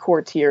chief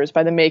courtiers,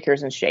 by the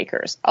makers and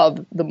shakers of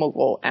the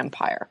Mughal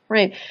Empire,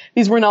 right?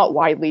 These were not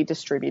widely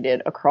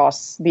distributed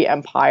across the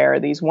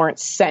empire. These weren't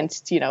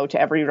sent, to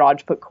every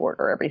Rajput court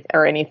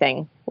or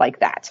anything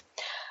like that.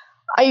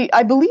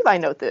 I believe I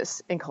note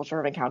this in Culture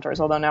of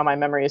Encounters, although now my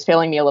memory is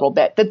failing me a little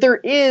bit, that there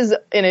is,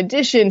 in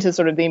addition to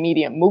sort of the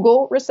immediate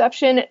Mughal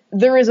reception,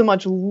 there is a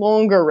much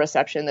longer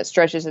reception that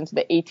stretches into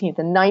the 18th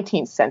and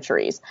 19th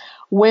centuries,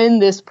 when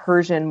this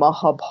Persian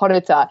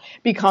Mahabharata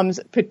becomes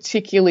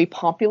particularly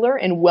popular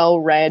and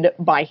well-read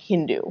by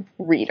Hindu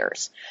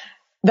readers.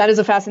 That is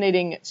a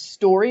fascinating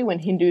story when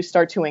Hindus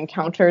start to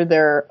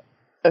encounter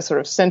a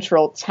sort of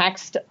central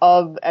text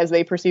of, as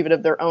they perceive it,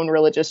 of their own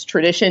religious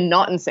tradition,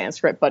 not in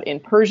Sanskrit, but in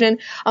Persian.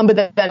 But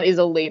that is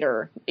a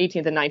later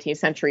 18th and 19th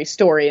century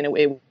story, and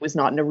it was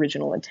not an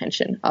original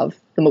intention of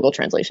the Mughal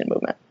translation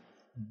movement.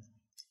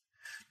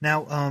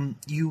 Now,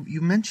 you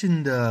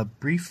mentioned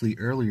briefly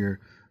earlier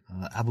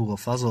Abu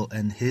al-Fazl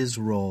and his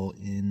role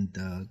in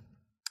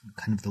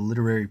kind of the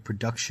literary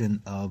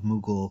production of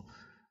Mughal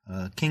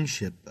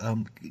kingship.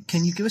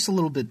 Can you give us a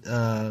little bit,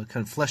 kind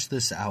of flesh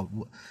this out?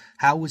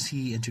 How was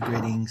he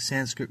integrating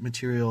Sanskrit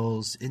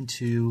materials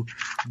into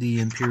the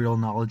imperial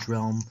knowledge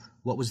realm?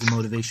 What was the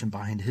motivation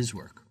behind his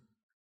work?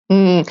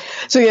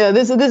 So yeah,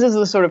 this is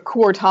the sort of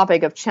core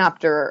topic of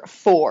chapter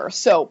 4.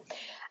 So,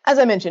 as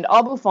I mentioned,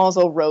 Abu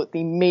Fazl wrote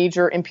the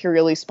major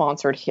imperially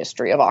sponsored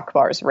history of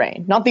Akbar's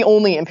reign. Not the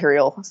only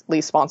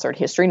imperially sponsored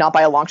history, not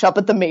by a long shot,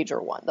 but the major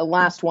one. The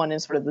last one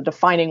is sort of the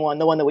defining one,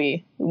 the one that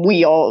we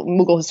all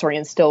Mughal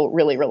historians still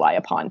really rely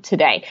upon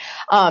today.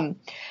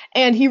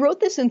 And he wrote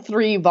this in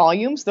 3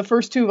 volumes. The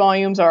first 2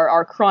 volumes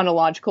are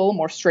chronological,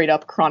 more straight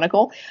up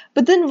chronicle.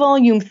 But then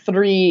volume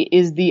 3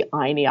 is the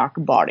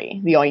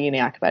Ain-i-Akbari.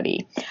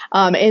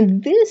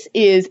 And this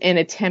is an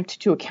attempt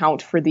to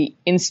account for the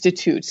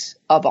institutes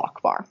of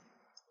Akbar.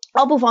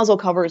 Abu Fazl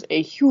covers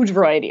a huge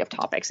variety of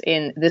topics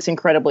in this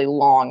incredibly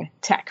long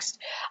text.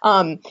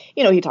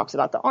 He talks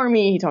about the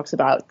army, he talks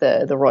about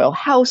the royal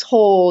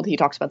household, he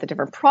talks about the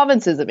different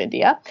provinces of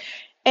India.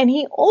 And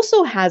he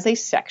also has a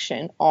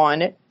section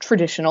on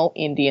traditional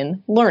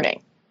Indian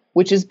learning,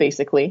 which is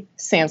basically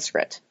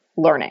Sanskrit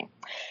learning.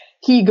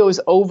 He goes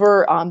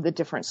over the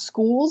different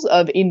schools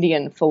of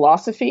Indian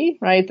philosophy,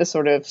 right? The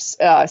sort of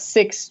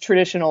six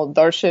traditional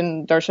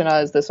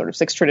darshana is the sort of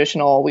six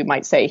traditional, we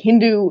might say,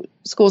 Hindu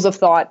schools of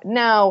thought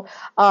now,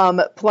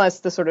 plus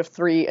the sort of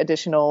three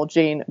additional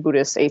Jain,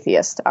 Buddhist,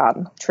 atheist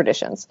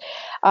traditions.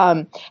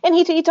 And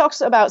he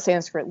talks about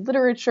Sanskrit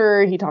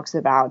literature. He talks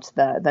about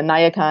the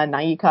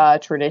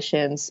Nayika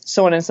traditions,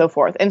 so on and so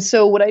forth. And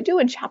so what I do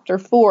in chapter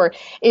 4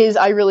 is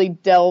I really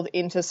delve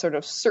into sort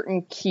of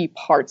certain key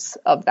parts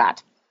of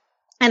that.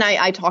 And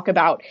I talk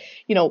about,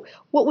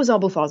 what was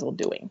Abu Fazl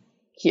doing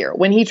here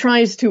when he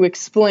tries to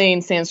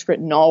explain Sanskrit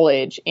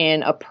knowledge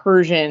in a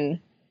Persian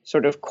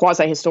sort of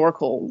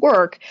quasi-historical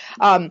work?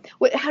 How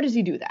does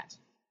he do that,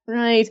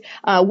 right?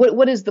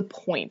 What is the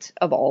point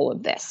of all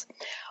of this?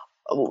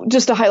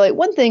 Just to highlight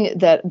one thing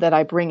that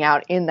I bring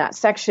out in that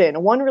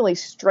section, one really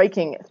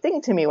striking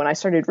thing to me when I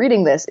started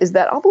reading this is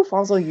that Abu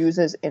Fazl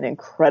uses an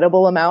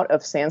incredible amount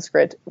of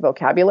Sanskrit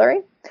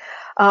vocabulary.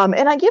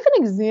 And I give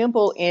an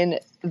example in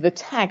the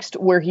text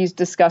where he's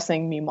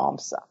discussing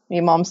Mimamsa.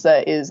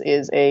 Mimamsa is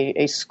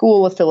a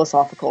school of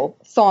philosophical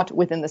thought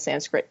within the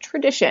Sanskrit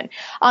tradition.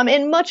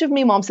 And much of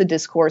Mimamsa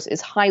discourse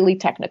is highly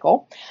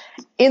technical.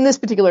 In this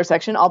particular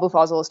section, Abu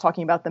Fazl is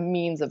talking about the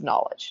means of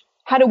knowledge.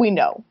 How do we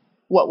know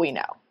what we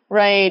know?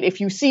 Right?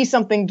 If you see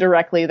something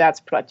directly, that's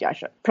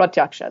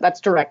pratyaksha,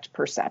 that's direct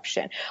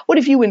perception. What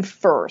if you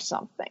infer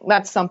something?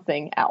 That's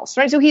something else,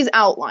 right? So he's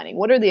outlining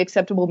what are the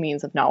acceptable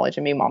means of knowledge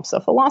in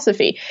Mimamsa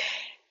philosophy.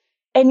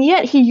 And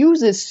yet he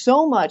uses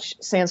so much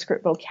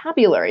Sanskrit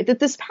vocabulary that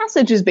this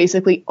passage is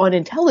basically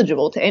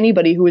unintelligible to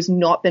anybody who has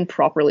not been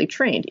properly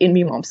trained in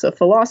Mimamsa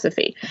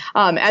philosophy.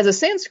 As a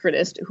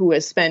Sanskritist who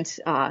has spent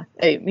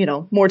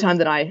more time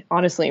than I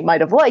honestly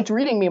might have liked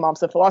reading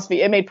Mimamsa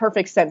philosophy, it made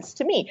perfect sense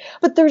to me.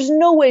 But there's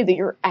no way that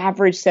your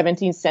average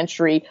 17th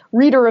century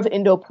reader of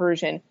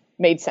Indo-Persian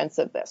made sense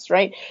of this,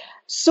 right?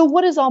 So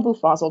what is Abu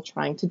Fazl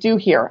trying to do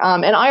here?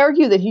 And I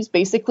argue that he's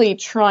basically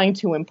trying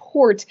to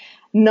import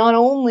not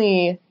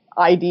only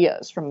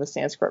ideas from the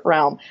Sanskrit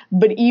realm,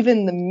 but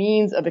even the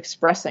means of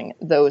expressing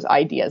those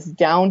ideas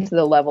down to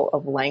the level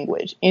of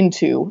language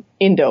into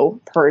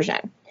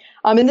Indo-Persian.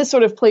 And this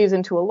sort of plays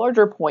into a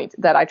larger point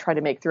that I try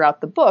to make throughout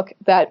the book,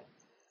 that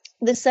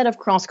this set of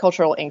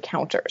cross-cultural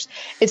encounters,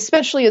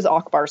 especially as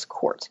Akbar's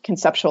court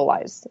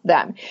conceptualized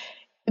them,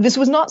 this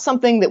was not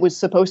something that was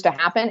supposed to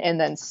happen and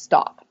then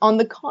stop. On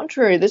the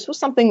contrary, this was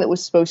something that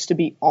was supposed to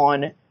be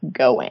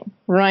ongoing,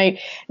 right?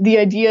 The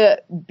idea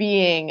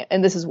being,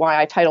 and this is why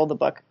I titled the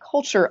book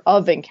Culture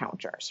of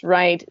Encounters,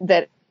 right?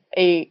 That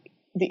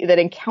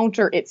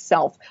encounter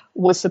itself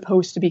was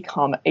supposed to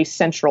become a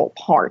central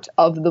part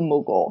of the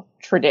Mughal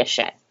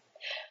tradition.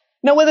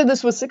 Now, whether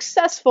this was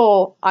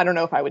successful, I don't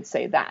know if I would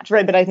say that,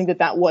 right? But I think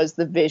that was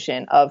the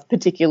vision of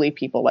particularly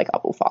people like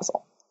Abu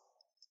Fazl.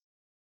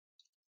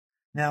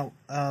 Now,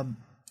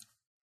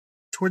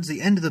 towards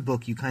the end of the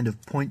book, you kind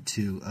of point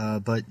to,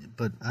 but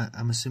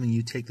I'm assuming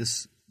you take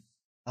this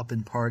up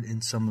in part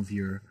in some of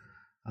your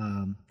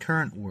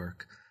current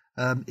work,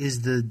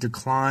 is the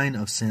decline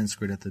of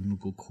Sanskrit at the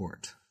Mughal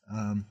court.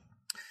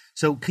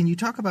 So can you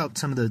talk about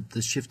some of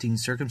the shifting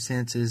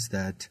circumstances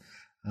that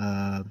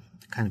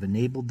kind of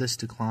enabled this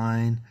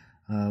decline?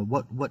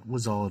 What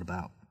was all it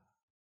about?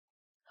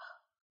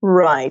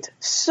 Right.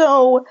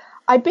 So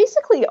I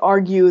basically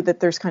argue that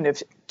there's kind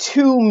of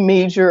two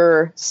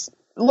major,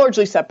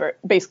 largely separate,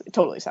 basically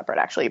totally separate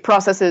actually,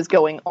 processes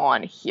going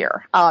on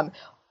here.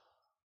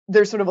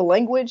 There's sort of a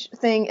language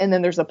thing and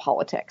then there's a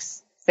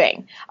politics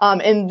thing.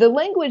 And the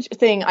language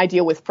thing I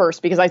deal with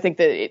first because I think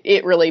that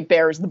it really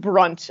bears the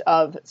brunt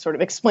of sort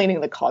of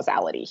explaining the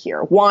causality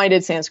here. Why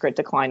did Sanskrit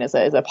decline as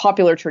a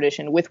popular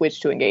tradition with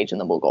which to engage in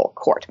the Mughal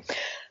court?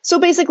 So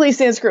basically,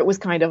 Sanskrit was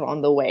kind of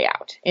on the way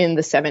out in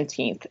the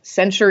 17th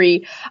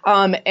century.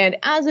 And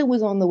as it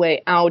was on the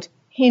way out,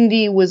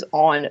 Hindi was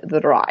on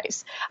the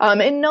rise.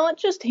 And not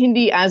just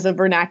Hindi as a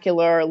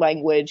vernacular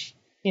language,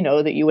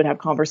 that you would have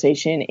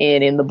conversation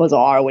in the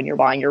bazaar when you're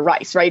buying your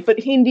rice, right? But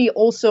Hindi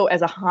also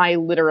as a high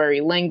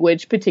literary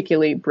language,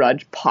 particularly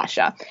Braj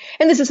Pasha.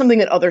 And this is something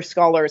that other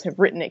scholars have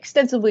written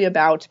extensively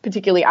about,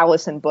 particularly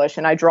Alison Bush,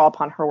 and I draw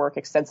upon her work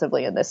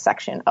extensively in this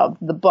section of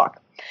the book.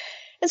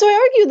 And so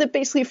I argue that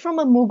basically from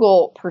a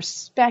Mughal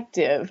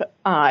perspective,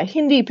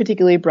 Hindi,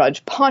 particularly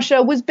Braj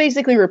Pasha, was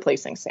basically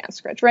replacing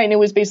Sanskrit, right? And it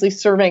was basically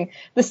serving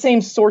the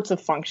same sorts of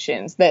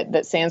functions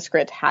that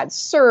Sanskrit had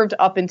served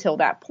up until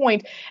that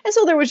point. And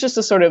so there was just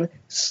a sort of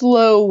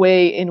slow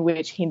way in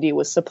which Hindi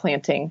was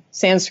supplanting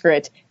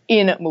Sanskrit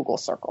in Mughal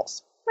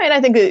circles. Right?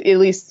 I think that at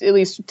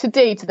least to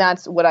date,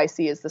 that's what I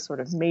see as the sort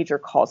of major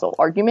causal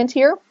argument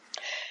here.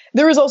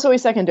 There is also a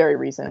secondary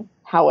reason,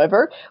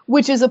 however,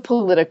 which is a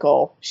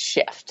political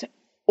shift.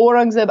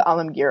 Aurangzeb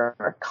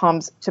Alamgir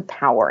comes to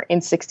power in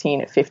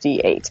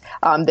 1658.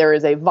 There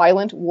is a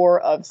violent war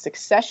of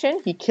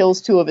succession. He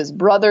kills two of his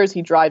brothers.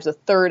 He drives a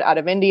third out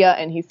of India,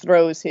 and he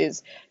throws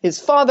his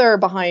father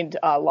behind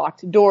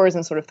locked doors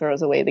and sort of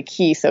throws away the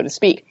key, so to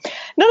speak.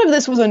 None of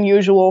this was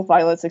unusual.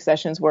 Violent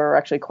successions were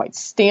actually quite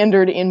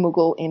standard in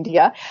Mughal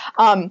India.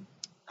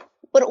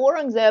 But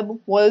Aurangzeb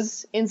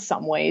was in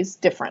some ways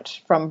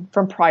different from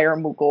prior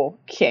Mughal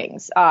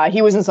kings.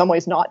 He was in some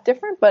ways not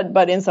different,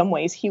 but in some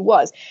ways he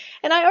was.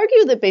 And I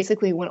argue that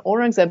basically when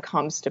Aurangzeb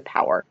comes to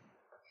power,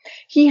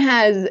 he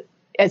has,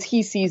 as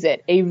he sees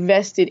it, a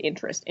vested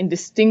interest in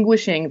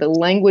distinguishing the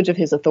language of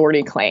his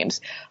authority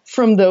claims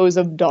from those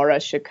of Dara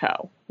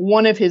Shikoh,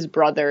 one of his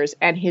brothers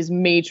and his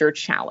major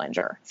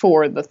challenger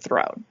for the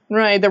throne,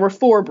 right? There were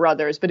 4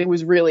 brothers, but it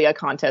was really a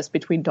contest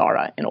between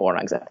Dara and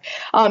Aurangzeb.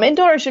 And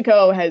Dara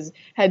Shikoh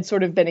had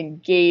sort of been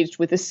engaged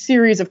with a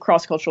series of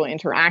cross-cultural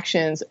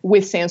interactions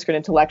with Sanskrit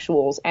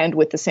intellectuals and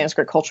with the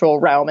Sanskrit cultural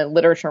realm and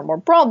literature more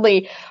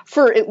broadly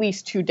for at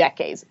least 2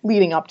 decades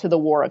leading up to the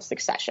War of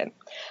Succession.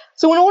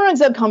 So when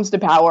Aurangzeb comes to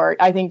power,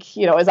 I think,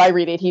 as I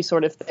read it, he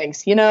sort of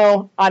thinks, I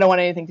don't want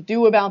anything to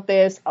do about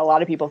this. A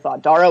lot of people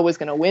thought Dara was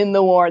going to win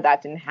the war.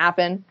 That didn't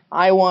happen.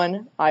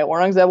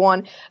 Aurangzeb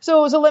won.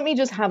 So let me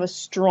just have a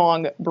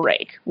strong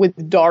break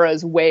with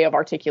Dara's way of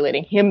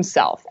articulating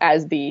himself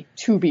as the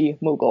to-be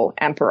Mughal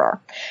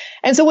emperor.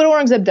 And so what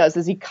Aurangzeb does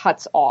is he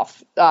cuts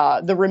off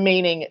the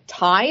remaining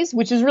ties,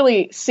 which is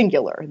really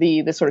singular,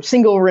 the sort of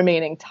single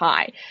remaining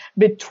tie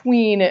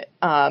between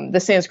the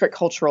Sanskrit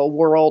cultural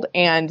world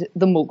and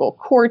the Mughal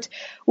court,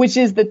 which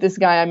is that this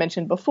guy I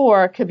mentioned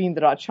before,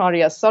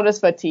 Kavindracharya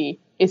Saraswati,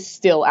 is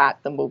still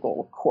at the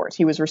Mughal court.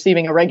 He was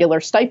receiving a regular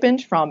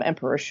stipend from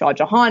Emperor Shah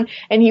Jahan,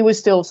 and he was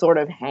still sort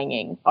of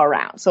hanging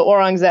around. So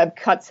Aurangzeb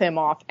cuts him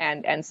off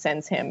and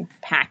sends him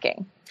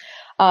packing.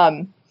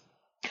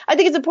 I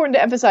think it's important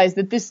to emphasize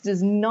that this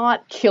does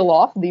not kill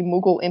off the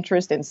Mughal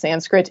interest in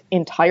Sanskrit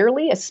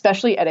entirely,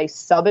 especially at a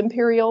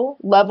sub-imperial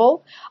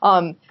level.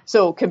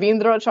 So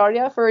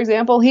Kavindracharya, for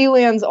example, he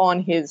lands on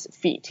his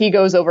feet. He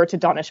goes over to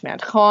Danishmand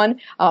Khan,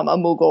 a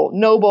Mughal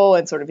noble,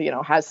 and sort of,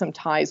 has some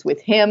ties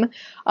with him.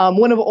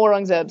 One of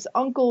Aurangzeb's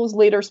uncles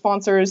later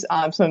sponsors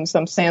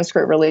some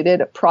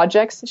Sanskrit-related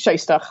projects.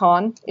 Shaista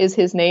Khan is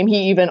his name.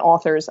 He even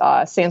authors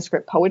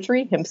Sanskrit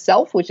poetry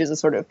himself, which is a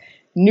sort of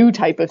new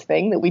type of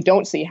thing that we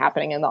don't see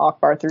happening in the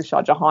Akbar through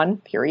Shah Jahan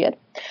period.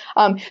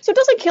 So it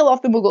doesn't kill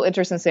off the Mughal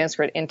interest in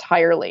Sanskrit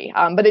entirely,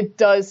 but it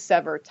does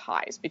sever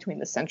ties between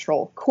the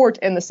central court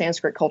and the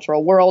Sanskrit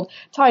cultural world,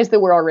 ties that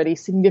were already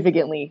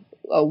significantly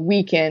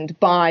weakened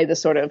by the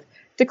sort of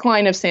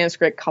decline of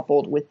Sanskrit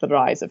coupled with the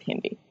rise of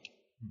Hindi.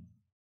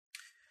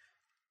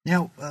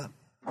 Now,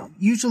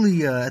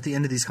 usually at the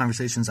end of these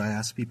conversations, I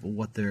ask people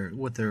what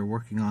they're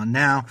working on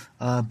now.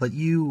 But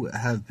you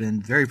have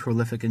been very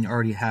prolific, and you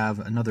already have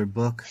another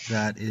book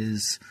that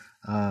is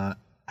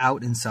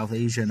out in South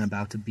Asia and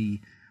about to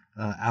be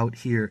out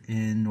here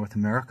in North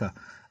America.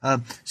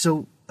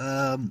 So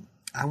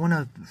I want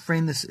to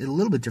frame this a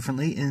little bit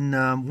differently. In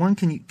one,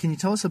 can you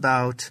tell us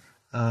about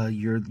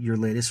your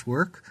latest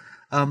work?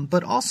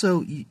 But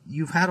also,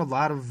 you've had a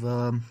lot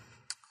of.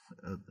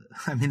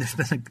 There's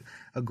been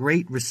a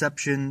great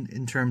reception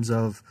in terms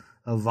of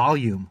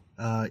volume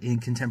in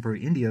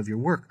contemporary India of your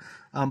work,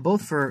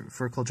 both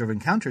for Culture of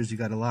Encounters. You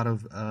got a lot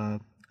of,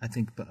 I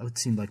think, it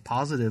seemed like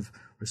positive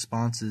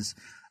responses.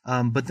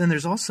 But then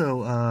there's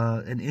also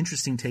an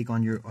interesting take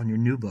on your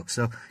new book.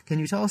 So can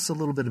you tell us a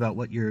little bit about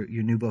what your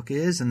new book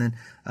is, and then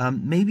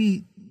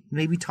maybe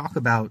talk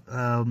about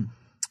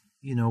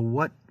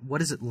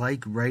what is it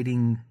like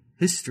writing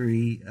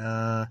history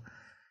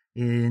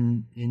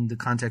in the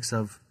context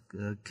of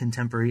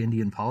contemporary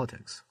Indian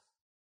politics?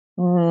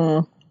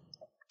 All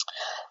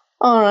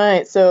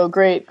right. So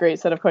great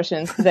set of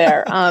questions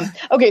there.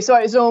 Okay.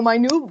 So my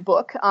new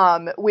book,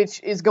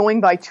 which is going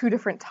by 2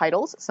 different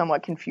titles,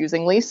 somewhat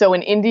confusingly. So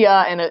in India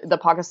and the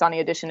Pakistani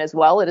edition as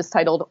well, it is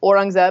titled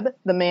Aurangzeb,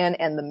 the Man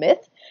and the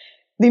Myth.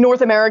 The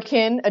North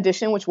American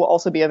edition, which will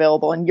also be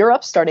available in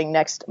Europe starting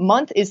next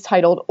month, is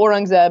titled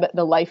Aurangzeb,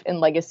 the Life and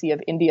Legacy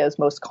of India's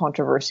Most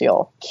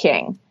Controversial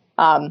King.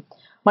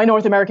 My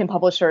North American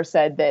publisher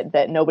said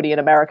that nobody in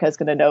America is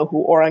going to know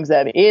who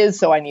Aurangzeb is,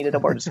 so I needed a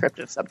more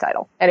descriptive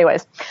subtitle.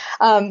 Anyways,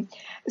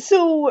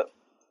 so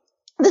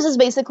this is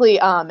basically,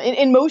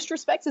 in most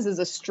respects, this is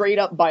a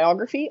straight-up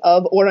biography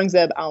of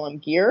Aurangzeb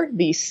Alamgir,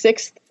 the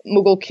 6th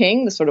Mughal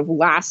king, the sort of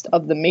last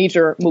of the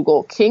major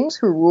Mughal kings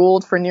who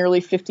ruled for nearly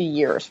 50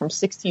 years, from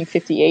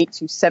 1658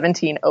 to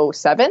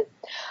 1707.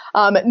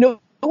 No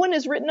one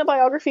has written a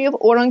biography of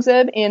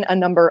Aurangzeb in a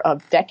number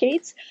of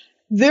decades.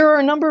 There are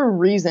a number of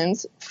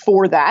reasons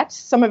for that.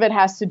 Some of it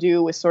has to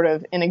do with sort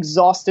of an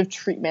exhaustive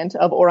treatment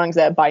of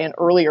Aurangzeb by an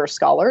earlier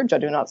scholar,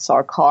 Jadunath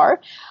Sarkar.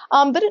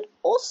 But it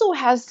also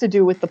has to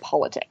do with the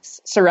politics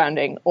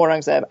surrounding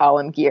Aurangzeb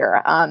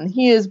Alamgir.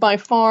 He is by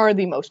far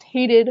the most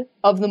hated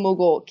of the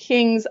Mughal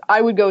kings. I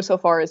would go so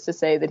far as to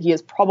say that he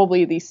is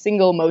probably the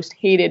single most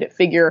hated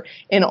figure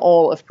in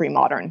all of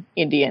pre-modern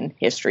Indian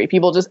history.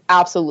 People just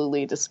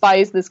absolutely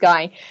despise this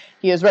guy.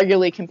 He is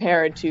regularly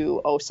compared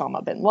to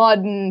Osama bin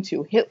Laden,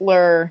 to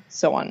Hitler,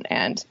 so on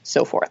and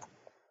so forth.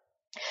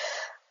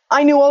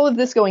 I knew all of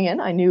this going in.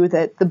 I knew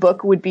that the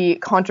book would be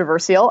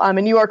controversial.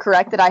 And you are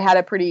correct that I had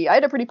a pretty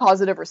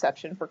positive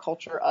reception for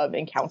Culture of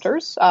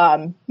Encounters.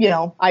 I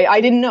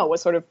didn't know what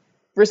sort of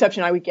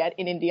reception I would get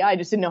in India. I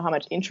just didn't know how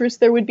much interest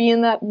there would be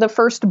in the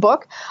first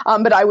book.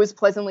 But I was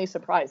pleasantly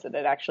surprised that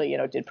it actually,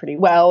 did pretty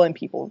well and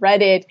people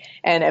read it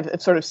and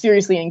have sort of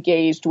seriously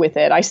engaged with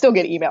it. I still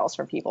get emails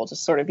from people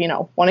just sort of,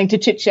 wanting to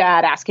chit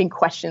chat, asking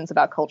questions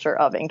about culture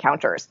of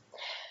encounters.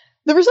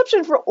 The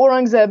reception for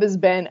Aurangzeb has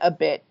been a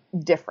bit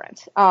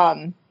different.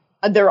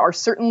 There are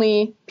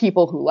certainly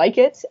people who like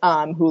it,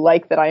 who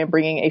like that I am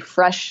bringing a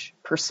fresh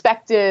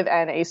perspective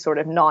and a sort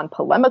of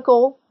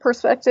non-polemical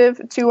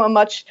perspective to a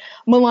much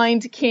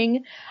maligned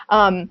king.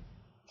 But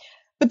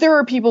there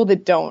are people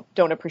that don't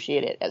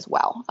appreciate it as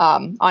well.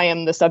 I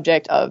am the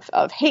subject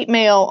of hate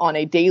mail on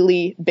a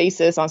daily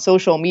basis on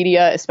social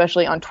media,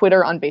 especially on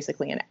Twitter, on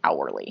basically an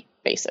hourly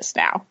basis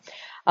now.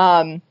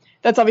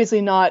 That's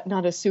obviously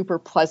not a super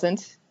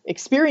pleasant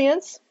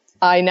experience.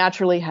 I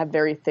naturally have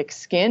very thick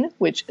skin,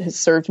 which has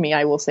served me,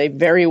 I will say,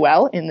 very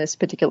well in this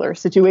particular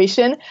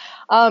situation.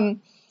 But,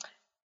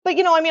 I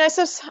guess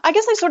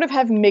I sort of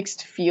have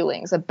mixed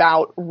feelings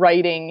about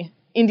writing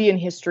Indian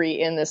history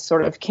in this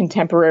sort of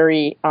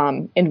contemporary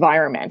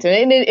environment.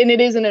 And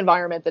it is an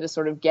environment that is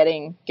sort of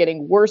getting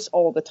worse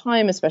all the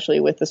time,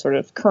 especially with the sort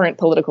of current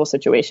political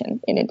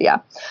situation in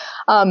India.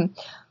 On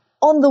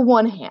the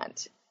one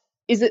hand,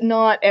 is it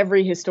not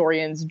every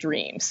historian's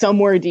dream,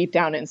 somewhere deep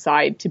down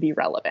inside, to be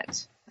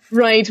relevant?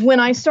 Right. When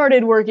I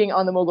started working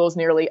on the Mughals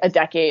nearly a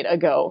decade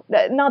ago,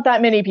 not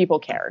that many people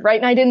cared, right?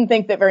 And I didn't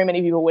think that very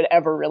many people would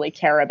ever really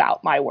care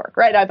about my work,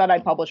 right? I thought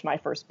I'd publish my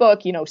first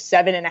book,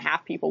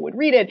 7.5 people would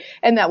read it,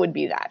 and that would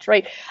be that,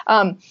 right?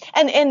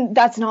 And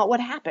that's not what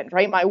happened,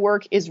 right? My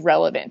work is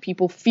relevant.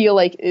 People feel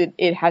like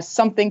it has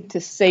something to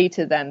say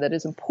to them that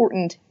is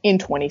important in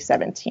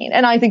 2017.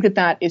 And I think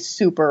that is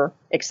super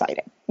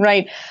exciting,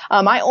 right?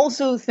 I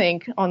also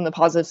think, on the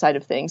positive side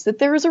of things, that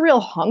there is a real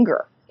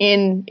hunger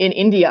in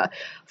India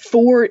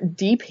for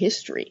deep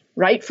history,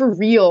 right? For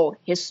real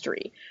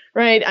history,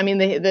 right? I mean,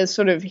 the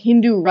sort of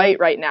Hindu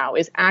right now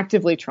is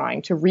actively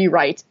trying to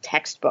rewrite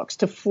textbooks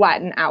to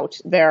flatten out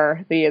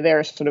their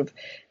sort of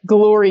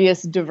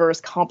glorious, diverse,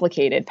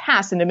 complicated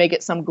past and to make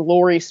it some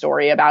glory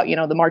story about,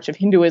 the march of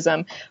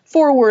Hinduism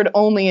forward,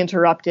 only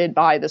interrupted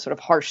by the sort of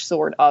harsh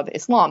sword of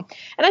Islam.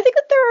 And I think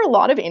that there are a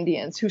lot of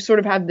Indians who sort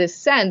of have this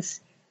sense,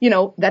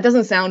 that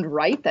doesn't sound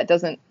right. That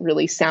doesn't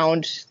really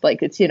sound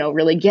like it's,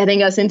 really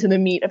getting us into the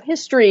meat of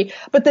history.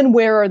 But then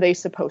where are they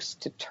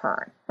supposed to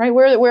turn, right?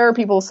 Where are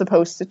people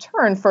supposed to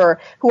turn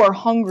who are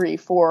hungry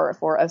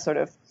for a sort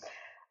of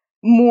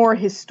more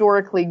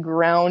historically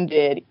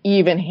grounded,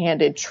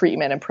 even-handed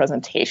treatment and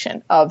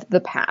presentation of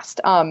the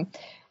past? And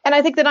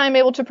I think that I'm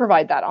able to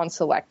provide that on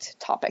select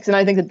topics. And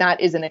I think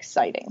that is an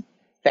exciting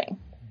thing.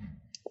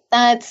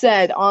 That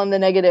said, on the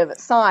negative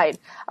side,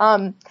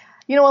 a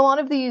lot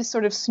of these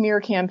sort of smear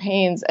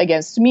campaigns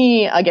against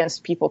me,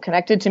 against people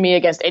connected to me,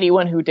 against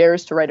anyone who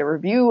dares to write a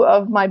review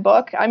of my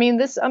book,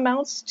 this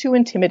amounts to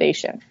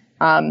intimidation.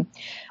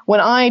 When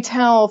I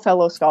tell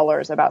fellow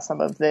scholars about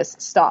some of this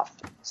stuff,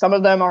 some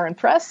of them are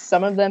impressed,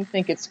 some of them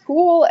think it's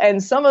cool,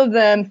 and some of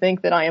them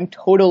think that I am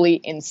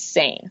totally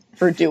insane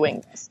for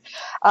doing this.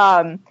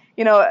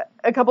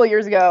 A couple of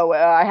years ago,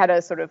 I had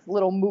a sort of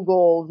little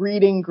Mughal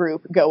reading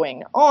group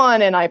going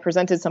on, and I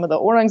presented some of the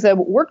Aurangzeb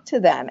work to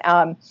them.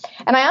 And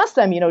I asked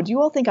them, do you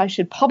all think I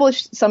should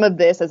publish some of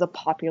this as a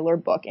popular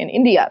book in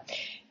India?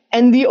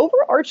 And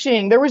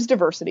there was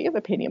diversity of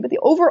opinion, but the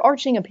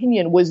overarching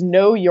opinion was,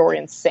 no, you're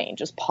insane.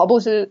 Just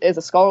publish it as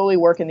a scholarly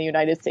work in the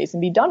United States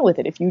and be done with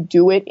it. If you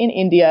do it in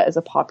India as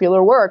a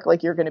popular work,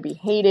 you're going to be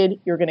hated,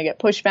 you're going to get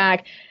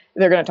pushback,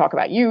 they're going to talk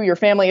about you, your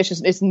family.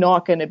 It's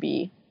not going to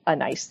be a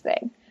nice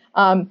thing.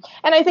 And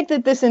I think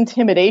that this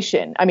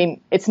intimidation,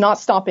 it's not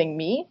stopping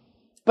me,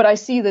 but I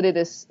see that it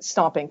is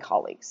stopping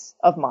colleagues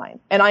of mine.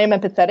 And I am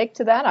empathetic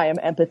to that. I am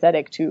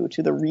empathetic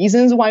to the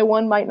reasons why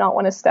one might not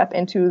want to step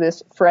into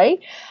this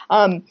fray.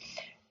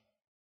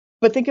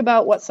 But think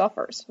about what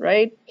suffers,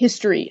 right?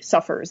 History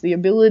suffers. The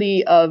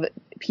ability of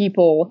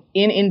people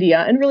in India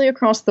and really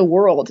across the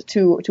world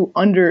to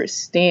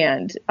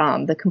understand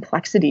the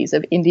complexities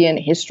of Indian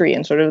history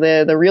and sort of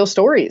the real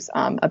stories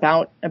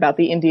about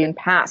the Indian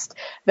past.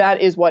 That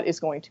is what is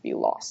going to be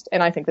lost.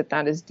 And I think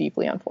that is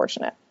deeply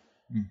unfortunate.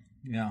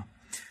 Yeah.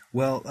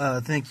 Well,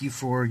 thank you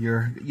for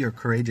your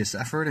courageous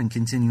effort and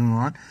continuing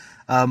on.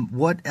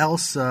 What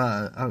else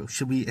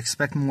should we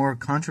expect more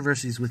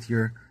controversies with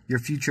your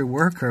future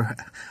work, or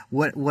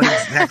what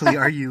exactly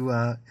are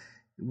you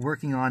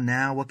working on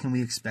now? What can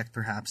we expect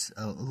perhaps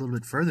a little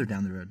bit further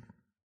down the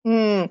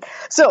road?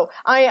 So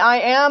I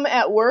am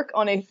at work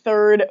on a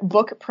third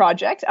book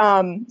project.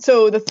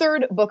 So the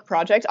third book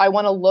project, I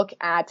want to look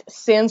at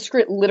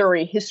Sanskrit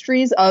literary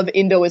histories of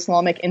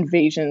Indo-Islamic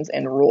invasions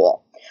and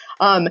rule.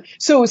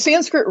 So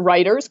Sanskrit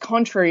writers,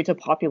 contrary to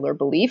popular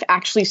belief,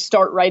 actually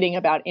start writing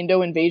about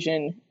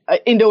Indo-invasion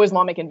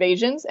Indo-Islamic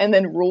invasions and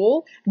then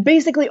rule,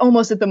 basically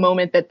almost at the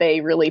moment that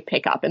they really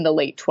pick up in the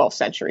late 12th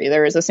century.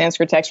 There is a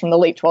Sanskrit text from the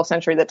late 12th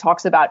century that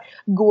talks about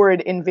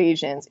Ghurid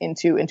invasions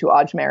into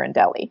Ajmer and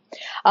Delhi.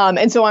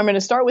 And so I'm going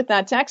to start with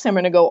that text. I'm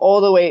going to go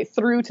all the way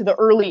through to the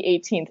early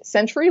 18th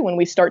century when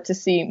we start to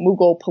see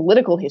Mughal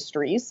political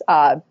histories,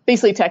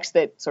 basically texts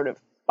that sort of,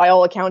 by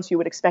all accounts, you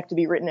would expect to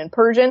be written in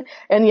Persian,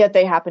 and yet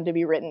they happen to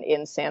be written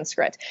in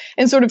Sanskrit,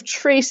 and sort of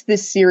trace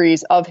this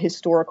series of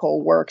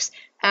historical works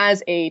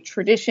as a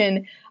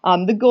tradition.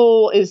 The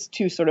goal is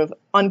to sort of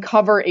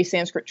uncover a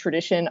Sanskrit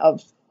tradition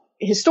of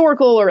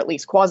historical or at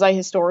least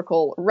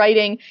quasi-historical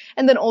writing,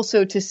 and then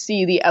also to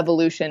see the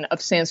evolution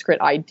of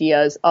Sanskrit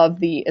ideas of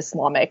the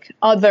Islamic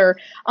other,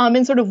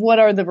 and sort of what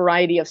are the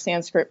variety of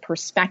Sanskrit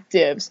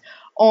perspectives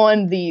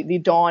on the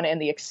dawn and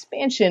the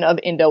expansion of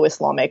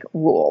Indo-Islamic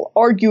rule,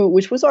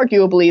 which was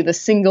arguably the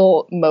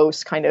single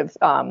most kind of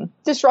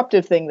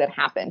disruptive thing that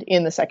happened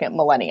in the second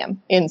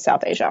millennium in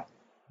South Asia.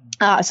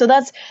 So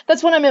that's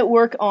what I'm at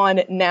work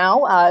on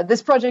now.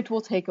 This project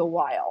will take a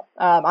while.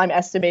 I'm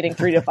estimating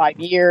 3 to 5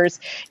 years.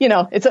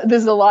 This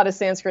is a lot of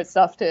Sanskrit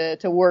stuff to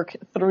work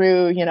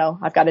through.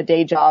 I've got a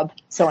day job,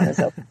 so on and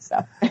so forth.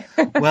 So.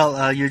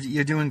 Well,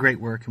 you're doing great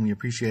work, and we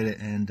appreciate it.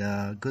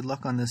 And good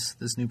luck on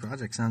this new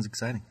project. Sounds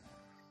exciting.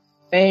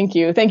 Thank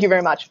you. Thank you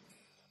very much.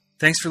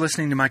 Thanks for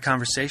listening to my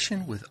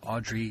conversation with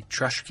Audrey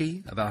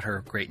Truschke about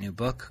her great new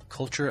book,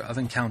 Culture of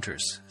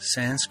Encounters,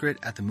 Sanskrit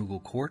at the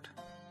Mughal Court,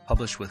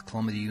 published with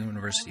Columbia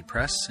University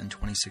Press in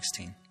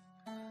 2016.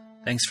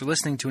 Thanks for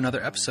listening to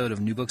another episode of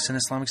New Books in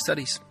Islamic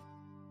Studies.